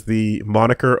has the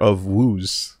moniker of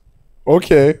Woos.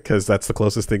 Okay. Because that's the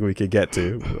closest thing we could get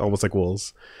to, almost like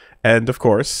wolves. And of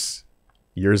course,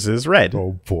 yours is red.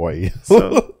 Oh boy.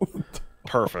 So.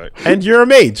 Perfect. And you're a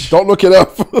mage. Don't look it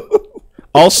up.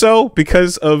 Also,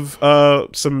 because of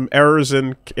some errors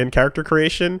in character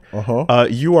creation,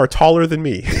 you are taller than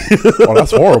me. Oh,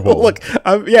 that's horrible. Look,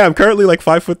 I'm currently like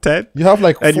 5'10". You have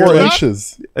like 4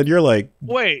 inches. And you're like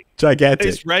gigantic.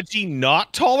 Is Reggie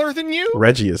not taller than you?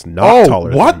 Reggie is not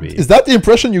taller than me. Is that the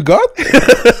impression you got?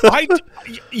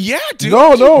 Yeah, dude.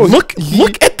 No. Look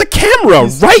at the camera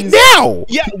right now.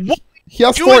 Yeah, he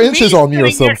has 4 inches on me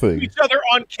or something. Each other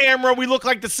on camera, we look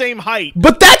like the same height.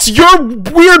 But that's your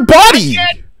weird body.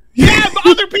 Yeah, but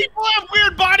other people have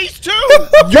weird bodies too.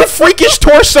 Your freakish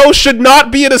torso should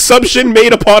not be an assumption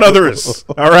made upon others.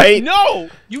 All right? No,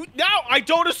 I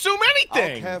don't assume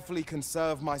anything. I'll carefully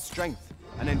conserve my strength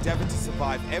and endeavor to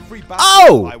survive every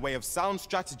battle by way of sound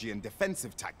strategy and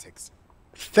defensive tactics.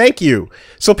 Thank you.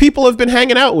 So people have been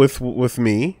hanging out with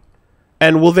me,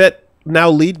 and will that now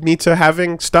lead me to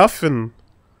having stuff? And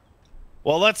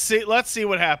well, let's see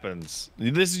what happens.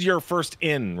 This is your first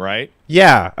in, right?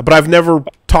 Yeah, but I've never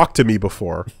talked to me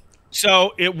before.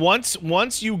 So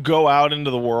once you go out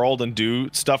into the world and do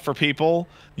stuff for people,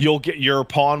 you'll get your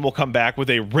pawn will come back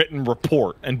with a written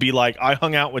report and be like, I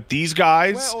hung out with these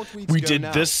guys, we did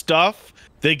this stuff,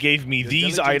 they gave me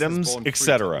these items,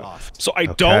 etc. So I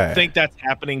don't think that's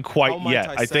happening quite yet.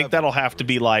 I think that'll have to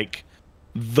be like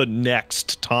the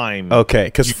next time.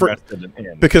 Okay,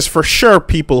 because for sure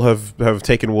people have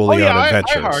taken Woolie on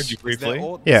adventures. I heard you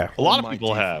briefly. Yeah, a lot of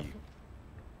people have.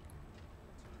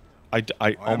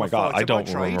 Oh my god, I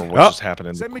don't remember what just happened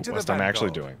in the quest I'm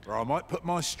actually doing. Or I might put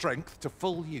my strength to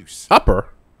full use. Upper,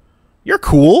 you're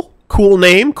cool. Cool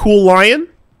name, cool lion.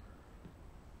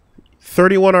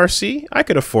 31 RC, I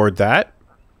could afford that.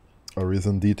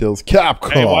 Arisen details,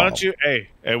 Capcom. Hey, why don't you? Hey,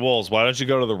 Wolves, why don't you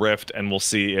go to the Rift and we'll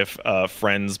see if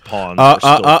friends pawns are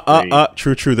still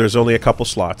free. True. There's only a couple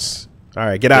slots. All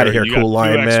right, get out of here, cool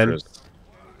lion man.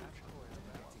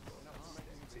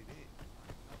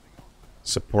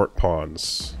 Support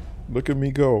pawns. Look at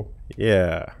me go.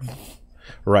 Yeah.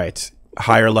 Right.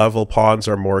 Higher level pawns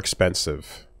are more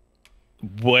expensive.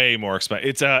 Way more expensive.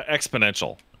 It's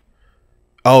exponential.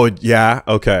 Oh, yeah?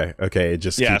 Okay. Okay, it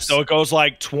just keeps... so it goes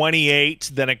like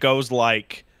 28, then it goes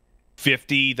like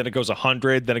 50, then it goes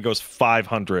 100, then it goes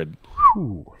 500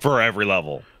 for every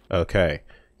level. Okay.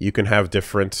 You can have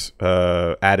different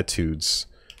attitudes.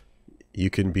 You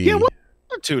can be... Yeah, what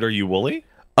attitude are you, Wooly?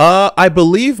 I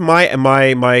believe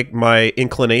my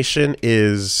inclination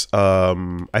is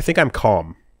I think I'm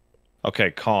calm.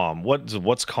 Okay, calm.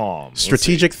 What's calm?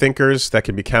 Strategic thinkers that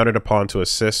can be counted upon to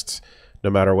assist no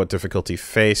matter what difficulty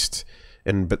faced.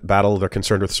 In battle, they're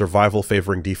concerned with survival,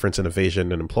 favoring defense and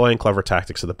evasion, and employing clever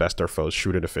tactics to the best their foes.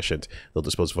 Shrewd and efficient, they'll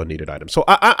dispose of unneeded items. So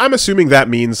I'm assuming that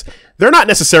means they're not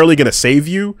necessarily going to save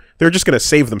you. They're just going to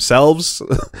save themselves.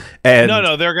 And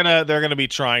no, they're gonna be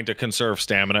trying to conserve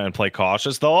stamina and play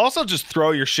cautious. They'll also just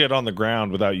throw your shit on the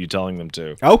ground without you telling them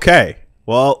to. Okay,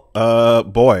 well,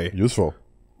 boy, useful,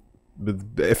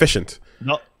 efficient.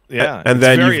 No, yeah, and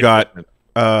then you've got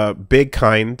big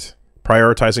kind,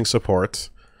 prioritizing support.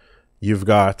 You've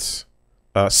got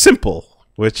simple,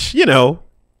 which, you know,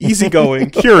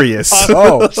 easygoing, curious.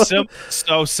 So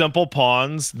simple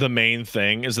pawns, the main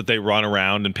thing is that they run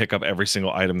around and pick up every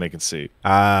single item they can see.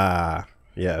 Ah,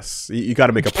 yes. You got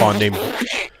to make a pawn named...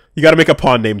 You got to make a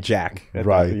pawn named Jack.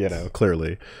 Right. You know,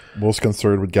 clearly. Most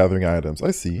concerned with gathering items. I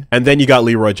see. And then you got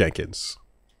Leroy Jenkins.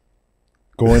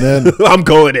 Going in. I'm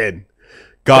going in.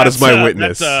 God is my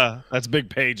witness. That's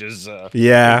Big Page's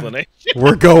yeah,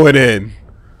 we're going in.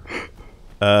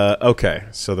 Okay,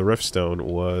 so the Riftstone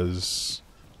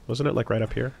wasn't it like right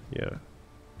up here? Yeah.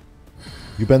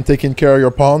 You been taking care of your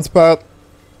pawns, Pat?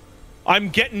 I'm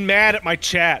getting mad at my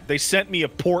chat. They sent me a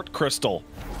port crystal.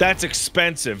 That's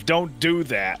expensive. Don't do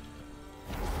that.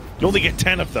 You only get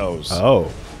 10 of those.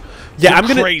 Oh. Yeah,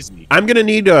 crazy. I'm gonna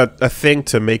need a thing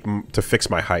to fix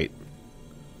my height.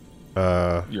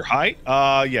 Your height?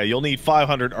 Yeah, you'll need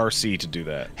 500 RC to do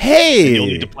that. Hey! And you'll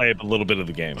need to play a little bit of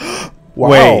the game. Wow.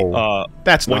 Wait,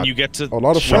 that's when not you get to a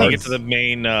lot of when you get to the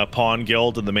main pawn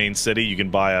guild in the main city, you can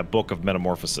buy a book of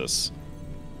metamorphosis.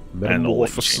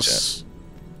 Metamorphosis.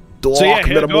 So yeah,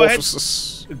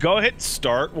 metamorphosis. Go ahead,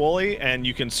 start, Wooly, and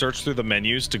you can search through the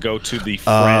menus to go to the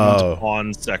friend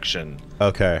pawn section.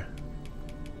 Okay.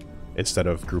 Instead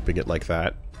of grouping it like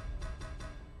that.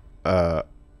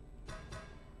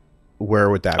 Where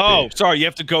would that be? Oh, sorry, you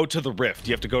have to go to the rift.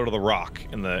 You have to go to the rock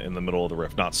in the middle of the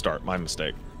rift, not start. My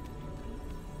mistake.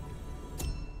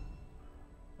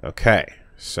 Okay,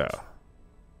 so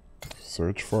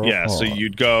search for a pawn. So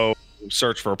you'd go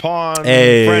search for a pawn.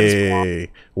 Hey, friend's pawn.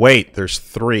 Wait, there's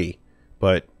 3,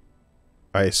 but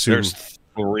I assume there's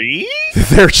 3.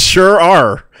 There sure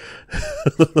are.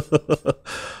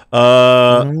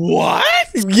 What?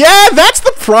 Yeah, that's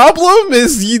the problem.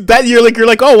 Is you're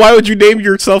like, oh, why would you name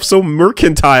yourself so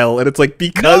mercantile? And it's like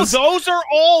because no, those are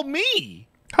all me.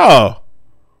 Oh,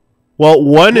 well,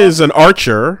 one is an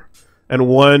archer.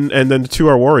 And then 2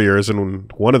 are warriors, and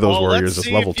one of those warriors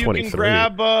is level 23. You can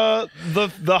grab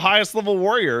the highest level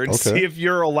warrior and see if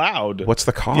you're allowed. What's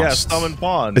the cost? Yeah, summon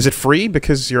pawn. Is it free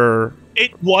because you're?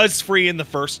 It was free in the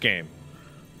first game.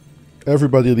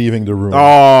 Everybody leaving the room. Oh,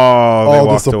 all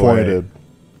disappointed. Away.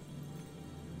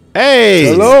 Hey,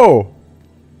 hello.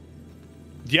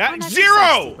 Yeah,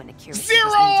 0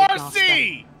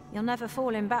 RC. You'll never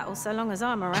fall in battle so long as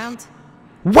I'm around.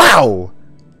 Wow,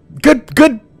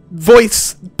 good.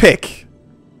 Voice pick.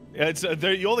 Yeah, it's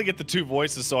you only get the 2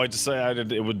 voices, so I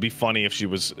decided it would be funny if she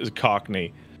was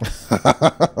Cockney.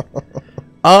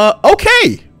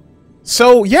 Okay.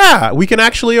 So yeah, we can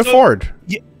actually afford.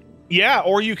 Yeah,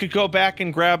 or you could go back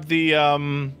and grab the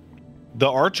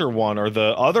archer one or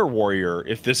the other warrior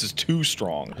if this is too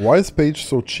strong. Why is Paige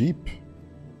so cheap?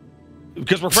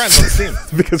 Because we're friends on Steam.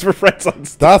 Because we're friends on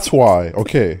Steam. That's why.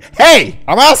 Okay. Hey!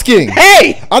 I'm asking!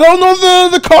 Hey! I don't know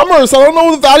the commerce. I don't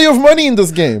know the value of money in this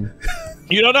game.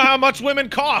 You don't know how much women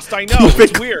cost. I know.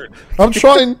 It's weird. I'm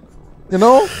trying, you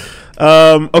know?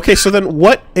 Okay, so then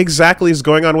what exactly is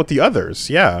going on with the others?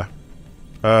 Yeah.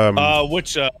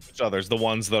 Which others? The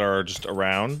ones that are just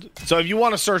around? So if you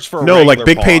want to search for no, like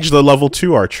Big Page, the level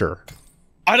 2 archer.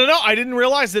 I don't know. I didn't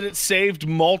realize that it saved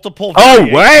multiple. Oh,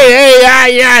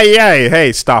 hey,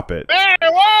 hey, stop it! Hey,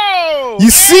 whoa! You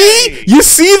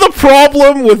see the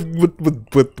problem with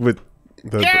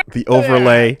the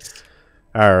overlay.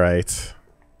 All right.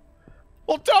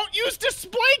 Well, don't use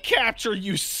display capture,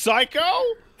 you psycho.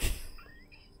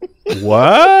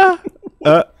 What?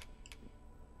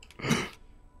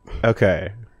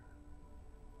 Okay.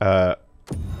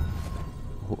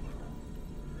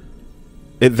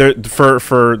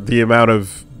 For the amount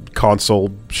of console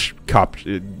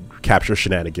capture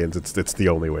shenanigans. It's the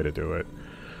only way to do it.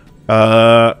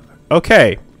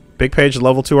 Okay. Big page,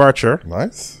 level 2 archer.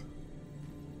 Nice.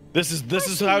 This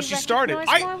is how she started.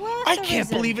 I can't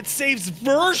believe it saves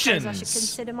versions. I should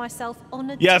consider myself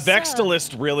honored. Yeah, to serve.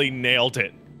 Vextalist really nailed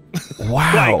it.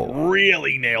 Wow. Like,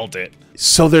 really nailed it.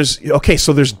 So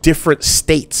there's different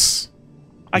states.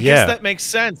 I guess that makes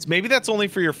sense. Maybe that's only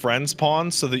for your friends'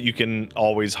 pawns, so that you can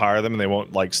always hire them and they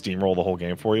won't like steamroll the whole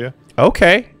game for you.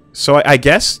 Okay, so I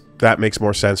guess that makes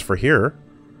more sense for here.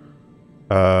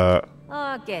 Oh,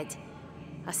 good.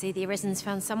 I see the Arisen's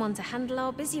found someone to handle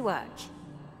our busy work.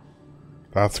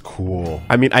 That's cool.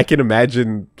 I mean, I can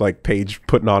imagine like Paige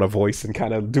putting on a voice and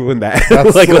kind of doing that,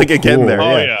 That's like so again cool. there.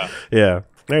 Oh Yeah.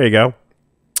 There you go.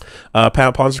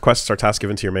 Pawn's requests are task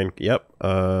given to your main.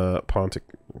 Pawn to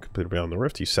complete beyond the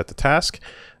rift. You set the task.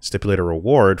 Stipulate a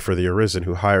reward for the Arisen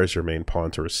who hires your main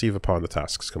pawn to receive upon the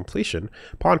task's completion.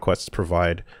 Pawn quests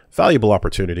provide valuable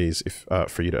opportunities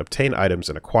for you to obtain items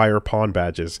and acquire pawn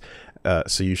badges.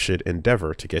 So you should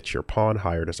endeavor to get your pawn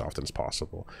hired as often as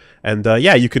possible. And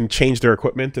yeah, you can change their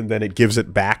equipment, and then it gives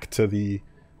it back to the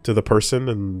person,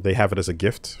 and they have it as a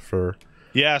gift for.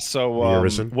 Yeah, so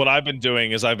what I've been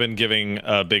doing is I've been giving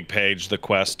Big Page the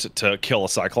quest to kill a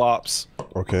Cyclops.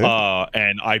 Okay.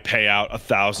 And I pay out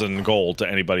 1,000 gold to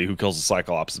anybody who kills a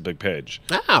Cyclops at Big Page.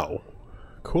 Ow.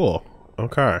 Cool.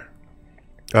 Okay.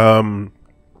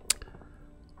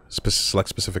 Select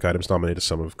specific items, nominate a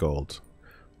sum of gold.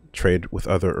 Trade with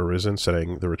other Arisen,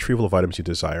 setting the retrieval of items you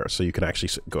desire, so you can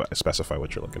actually go specify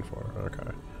what you're looking for. Okay.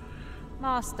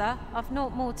 Master, I've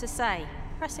naught more to say.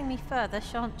 Pressing me further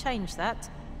shan't change that.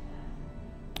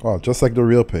 Oh, just like the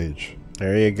real Page.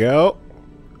 There you go.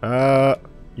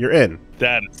 You're in.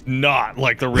 That is not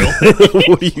like the real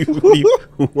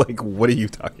what are you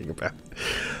talking about?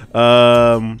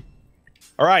 All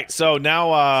right, so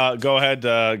now go ahead,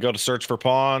 go to search for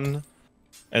pawn,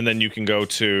 and then you can go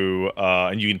to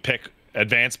and you can pick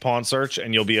advanced pawn search,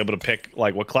 and you'll be able to pick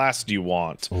like what class do you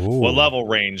want, what level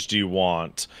range do you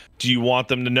want, do you want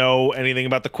them to know anything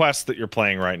about the quest that you're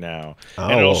playing right now,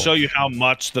 and it'll show you how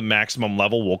much the maximum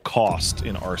level will cost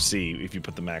in RC if you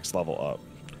put the max level up.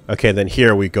 Okay, then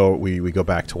here we go. We go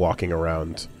back to walking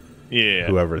around. Yeah.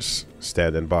 Whoever's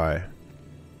standing by.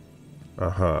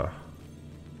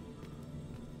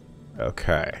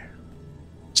 Okay.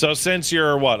 So since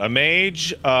you're what, a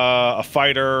mage, a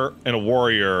fighter, and a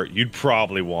warrior, you'd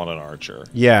probably want an archer.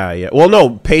 Yeah. Well, no,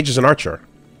 Paige is an archer.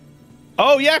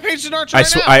 Oh yeah, Paige is an archer.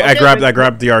 I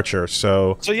grabbed the archer.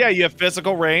 So yeah, you have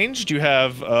physical range. You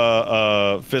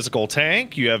have physical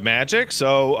tank. You have magic.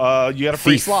 So you got a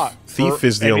free slot. Thief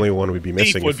is the only one we'd be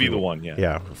missing. Thief would be the one. Yeah.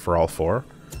 Yeah, for all 4.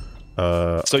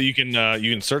 So you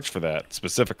can search for that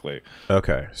specifically.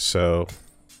 Okay, so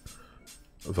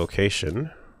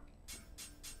vocation.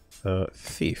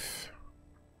 Thief.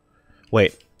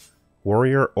 Wait,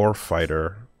 warrior or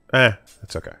fighter?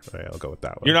 That's okay. Right, I'll go with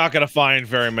that one. You're not going to find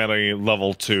very many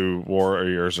level 2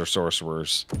 warriors or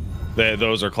sorcerers.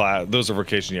 Those are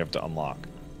vocation you have to unlock.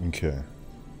 Okay.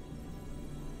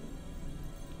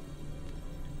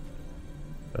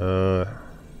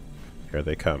 Here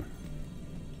they come.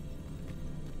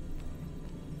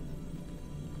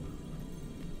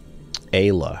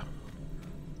 Ayla.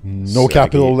 No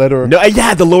capital letter. No,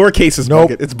 yeah, the lowercase is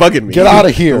bugging. It's bugging me. Get out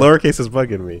of here. The lowercase is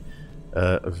bugging me.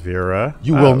 Vera.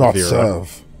 You will not Vera.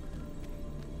 serve.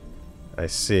 I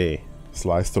see.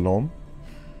 Sly Stallone.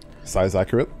 Size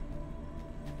accurate.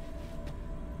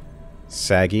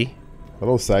 Saggy.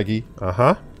 Hello, Saggy.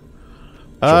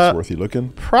 Worthy looking.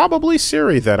 Probably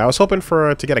Siri then. I was hoping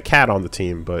for to get a cat on the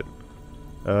team, but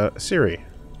Siri,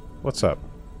 what's up?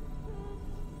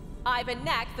 I've a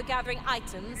knack for gathering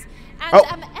items, and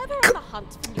am ever on the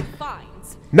hunt for new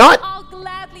finds. Not. I'll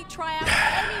gladly try out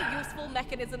any useful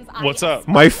mechanisms. What's up?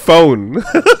 My phone.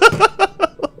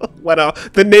 Wow,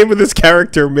 the name of this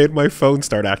character made my phone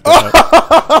start acting up.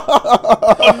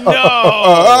 Oh,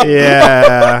 no!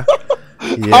 Yeah.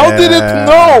 How did it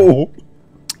know?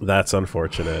 That's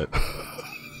unfortunate.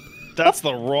 That's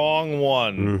the wrong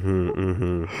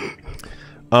one.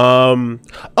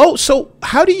 Oh, so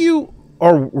how do you,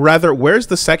 or rather, where's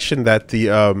the section that the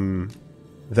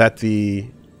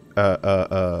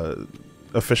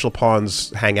official pawns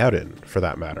hang out in, for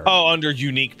that matter? Oh, under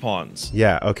unique pawns.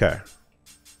 Yeah. Okay.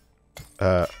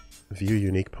 View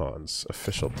unique pawns,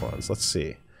 official pawns. Let's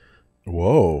see.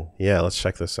 Whoa. Yeah, let's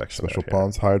check this section. Special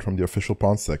pawns hired from the official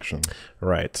pawn section.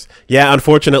 Right. Yeah,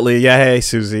 unfortunately, yeah, hey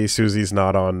Susie. Susie's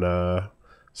not on PC.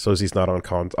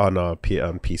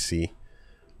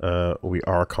 We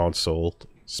are console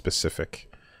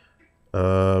specific.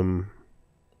 I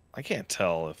can't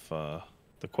tell if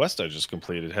The quest I just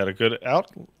completed had a good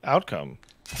outcome.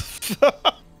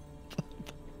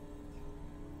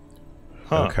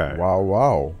 Huh. Okay. Wow,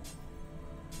 wow.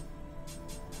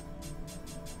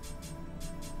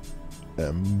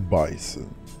 M.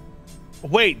 Bison.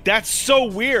 Wait, that's so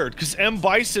weird, because M.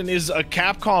 Bison is a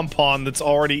Capcom pawn that's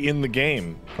already in the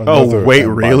game. Another oh, wait,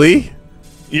 M. really? Bison.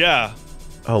 Yeah.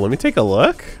 Oh, let me take a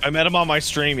look. I met him on my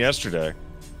stream yesterday.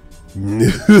 No,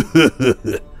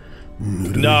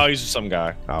 he's just some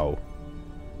guy. Oh.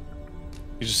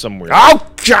 He's just some weird. Oh,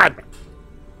 God!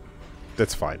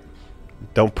 That's fine.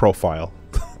 Don't profile.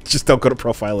 Just don't go to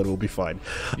profile, it will be fine.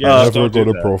 Yeah, never go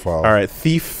to profile. All right,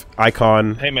 thief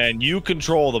icon. Hey, man, you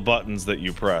control the buttons that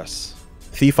you press.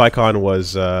 Thief icon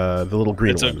was the little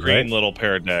green one, It's a green right? little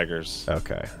pair of daggers.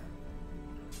 Okay.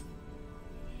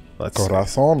 Let's see.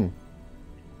 Corazon.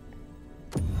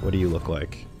 What do you look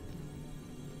like?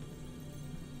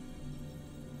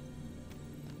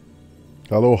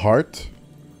 Hello, heart.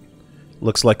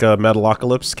 Looks like a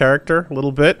Metalocalypse character, a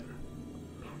little bit.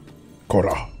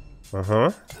 Cora.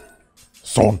 Uh-huh.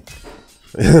 Son.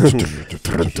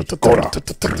 Cora.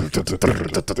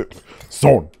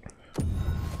 Son.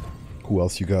 Who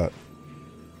else you got?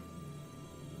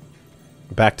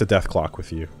 Back to Death Clock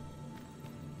with you.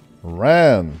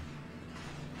 Ran.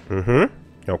 Mm-hmm.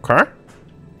 Okay.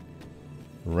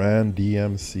 Ran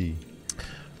DMC.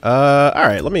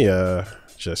 Alright, let me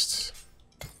just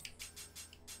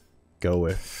go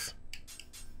with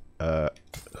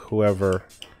whoever.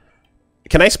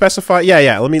 Can I specify?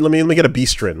 Yeah. Let me get a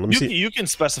Beastrin. Let me see. You can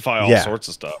specify all sorts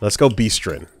of stuff. Let's go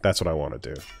Beastrin. That's what I want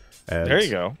to do. And there you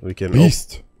go. We can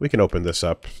Beast. We can open this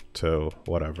up to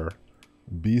whatever.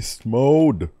 Beast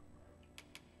mode.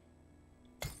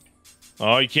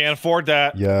 Oh, you can't afford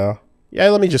that. Yeah. Yeah,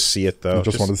 let me just see it though. I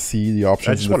just want to see the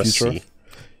options in the future. See.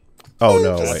 Oh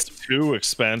no, that's too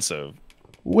expensive.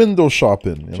 Window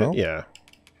shopping, you know? Yeah.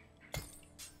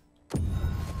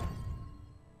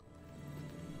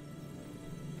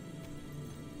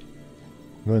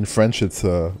 You know, in French, it's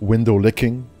window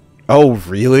licking. Oh,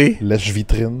 really? Lèche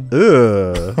vitrine.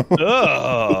 Ugh.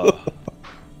 Ugh.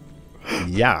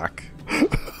 Yuck.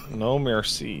 No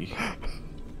merci.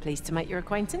 Pleased to make your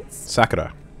acquaintance.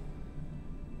 Sakura.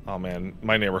 Oh man,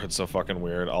 my neighborhood's so fucking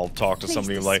weird. I'll talk to Please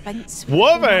somebody like, dispense with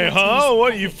 "What, man? formalities. Huh?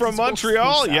 What? You from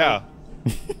Montreal? Yeah."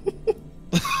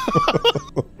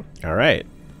 All right.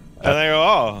 And they go,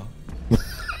 "Oh."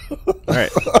 All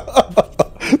right.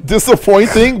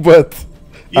 Disappointing, but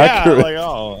Yeah, accurate. like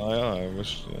I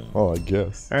wish. Yeah. Oh, I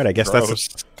guess. All right, I guess Gross.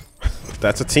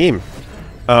 that's a team.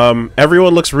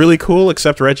 Everyone looks really cool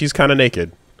except Reggie's kind of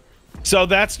naked. So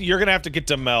you're gonna have to get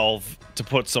to Melv to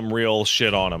put some real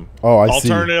shit on him. Oh, I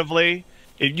see. Alternatively,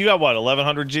 you got what,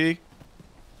 1100 G?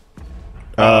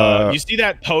 You see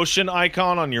that potion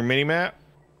icon on your mini map?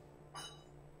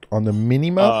 On the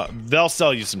mini-map? They'll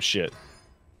sell you some shit.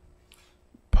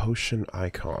 Potion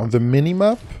icon. On the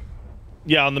mini-map?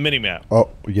 Yeah, on the mini map. Oh,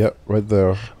 yeah, right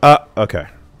there. Okay.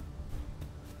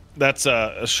 That's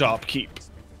a shop keep.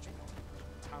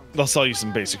 They'll sell you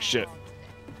some basic shit.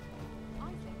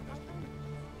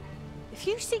 If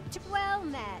you seek to well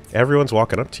met. Everyone's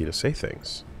walking up to you to say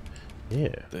things.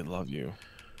 Yeah. They love you.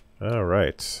 All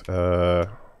right.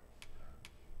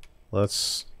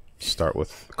 Let's start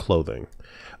with clothing.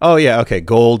 Oh yeah, okay.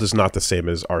 Gold is not the same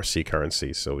as RC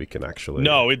currency, so we can actually.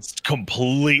 No, it's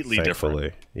completely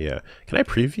different. Yeah. Can I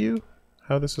preview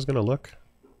how this is gonna look?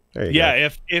 There you go. Yeah,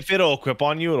 if it'll equip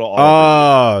on you, it'll.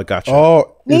 Oh, gotcha.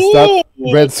 Oh, is that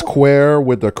red square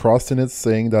with the cross in it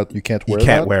saying that you can't wear it? You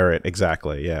can't wear it,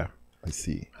 exactly, yeah. I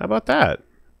see. How about that?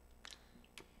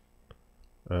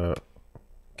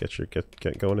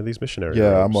 Get going to these missionary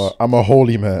robes. I'm a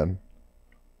holy man.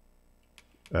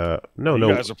 No.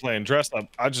 You guys are playing dress up.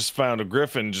 I just found a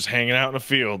griffin just hanging out in a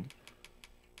field.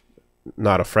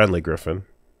 Not a friendly griffin.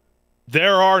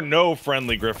 There are no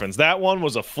friendly griffins. That one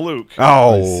was a fluke.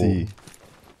 Oh. I see.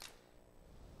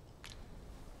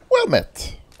 Well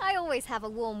met. I always have a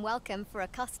warm welcome for a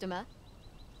customer.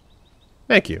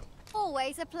 Thank you.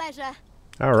 Always a pleasure.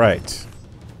 All right.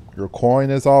 Your coin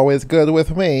is always good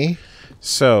with me.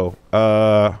 So,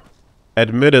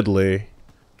 admittedly...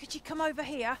 Could you come over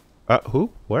here?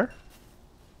 Who? Where?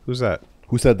 Who's that?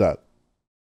 Who said that?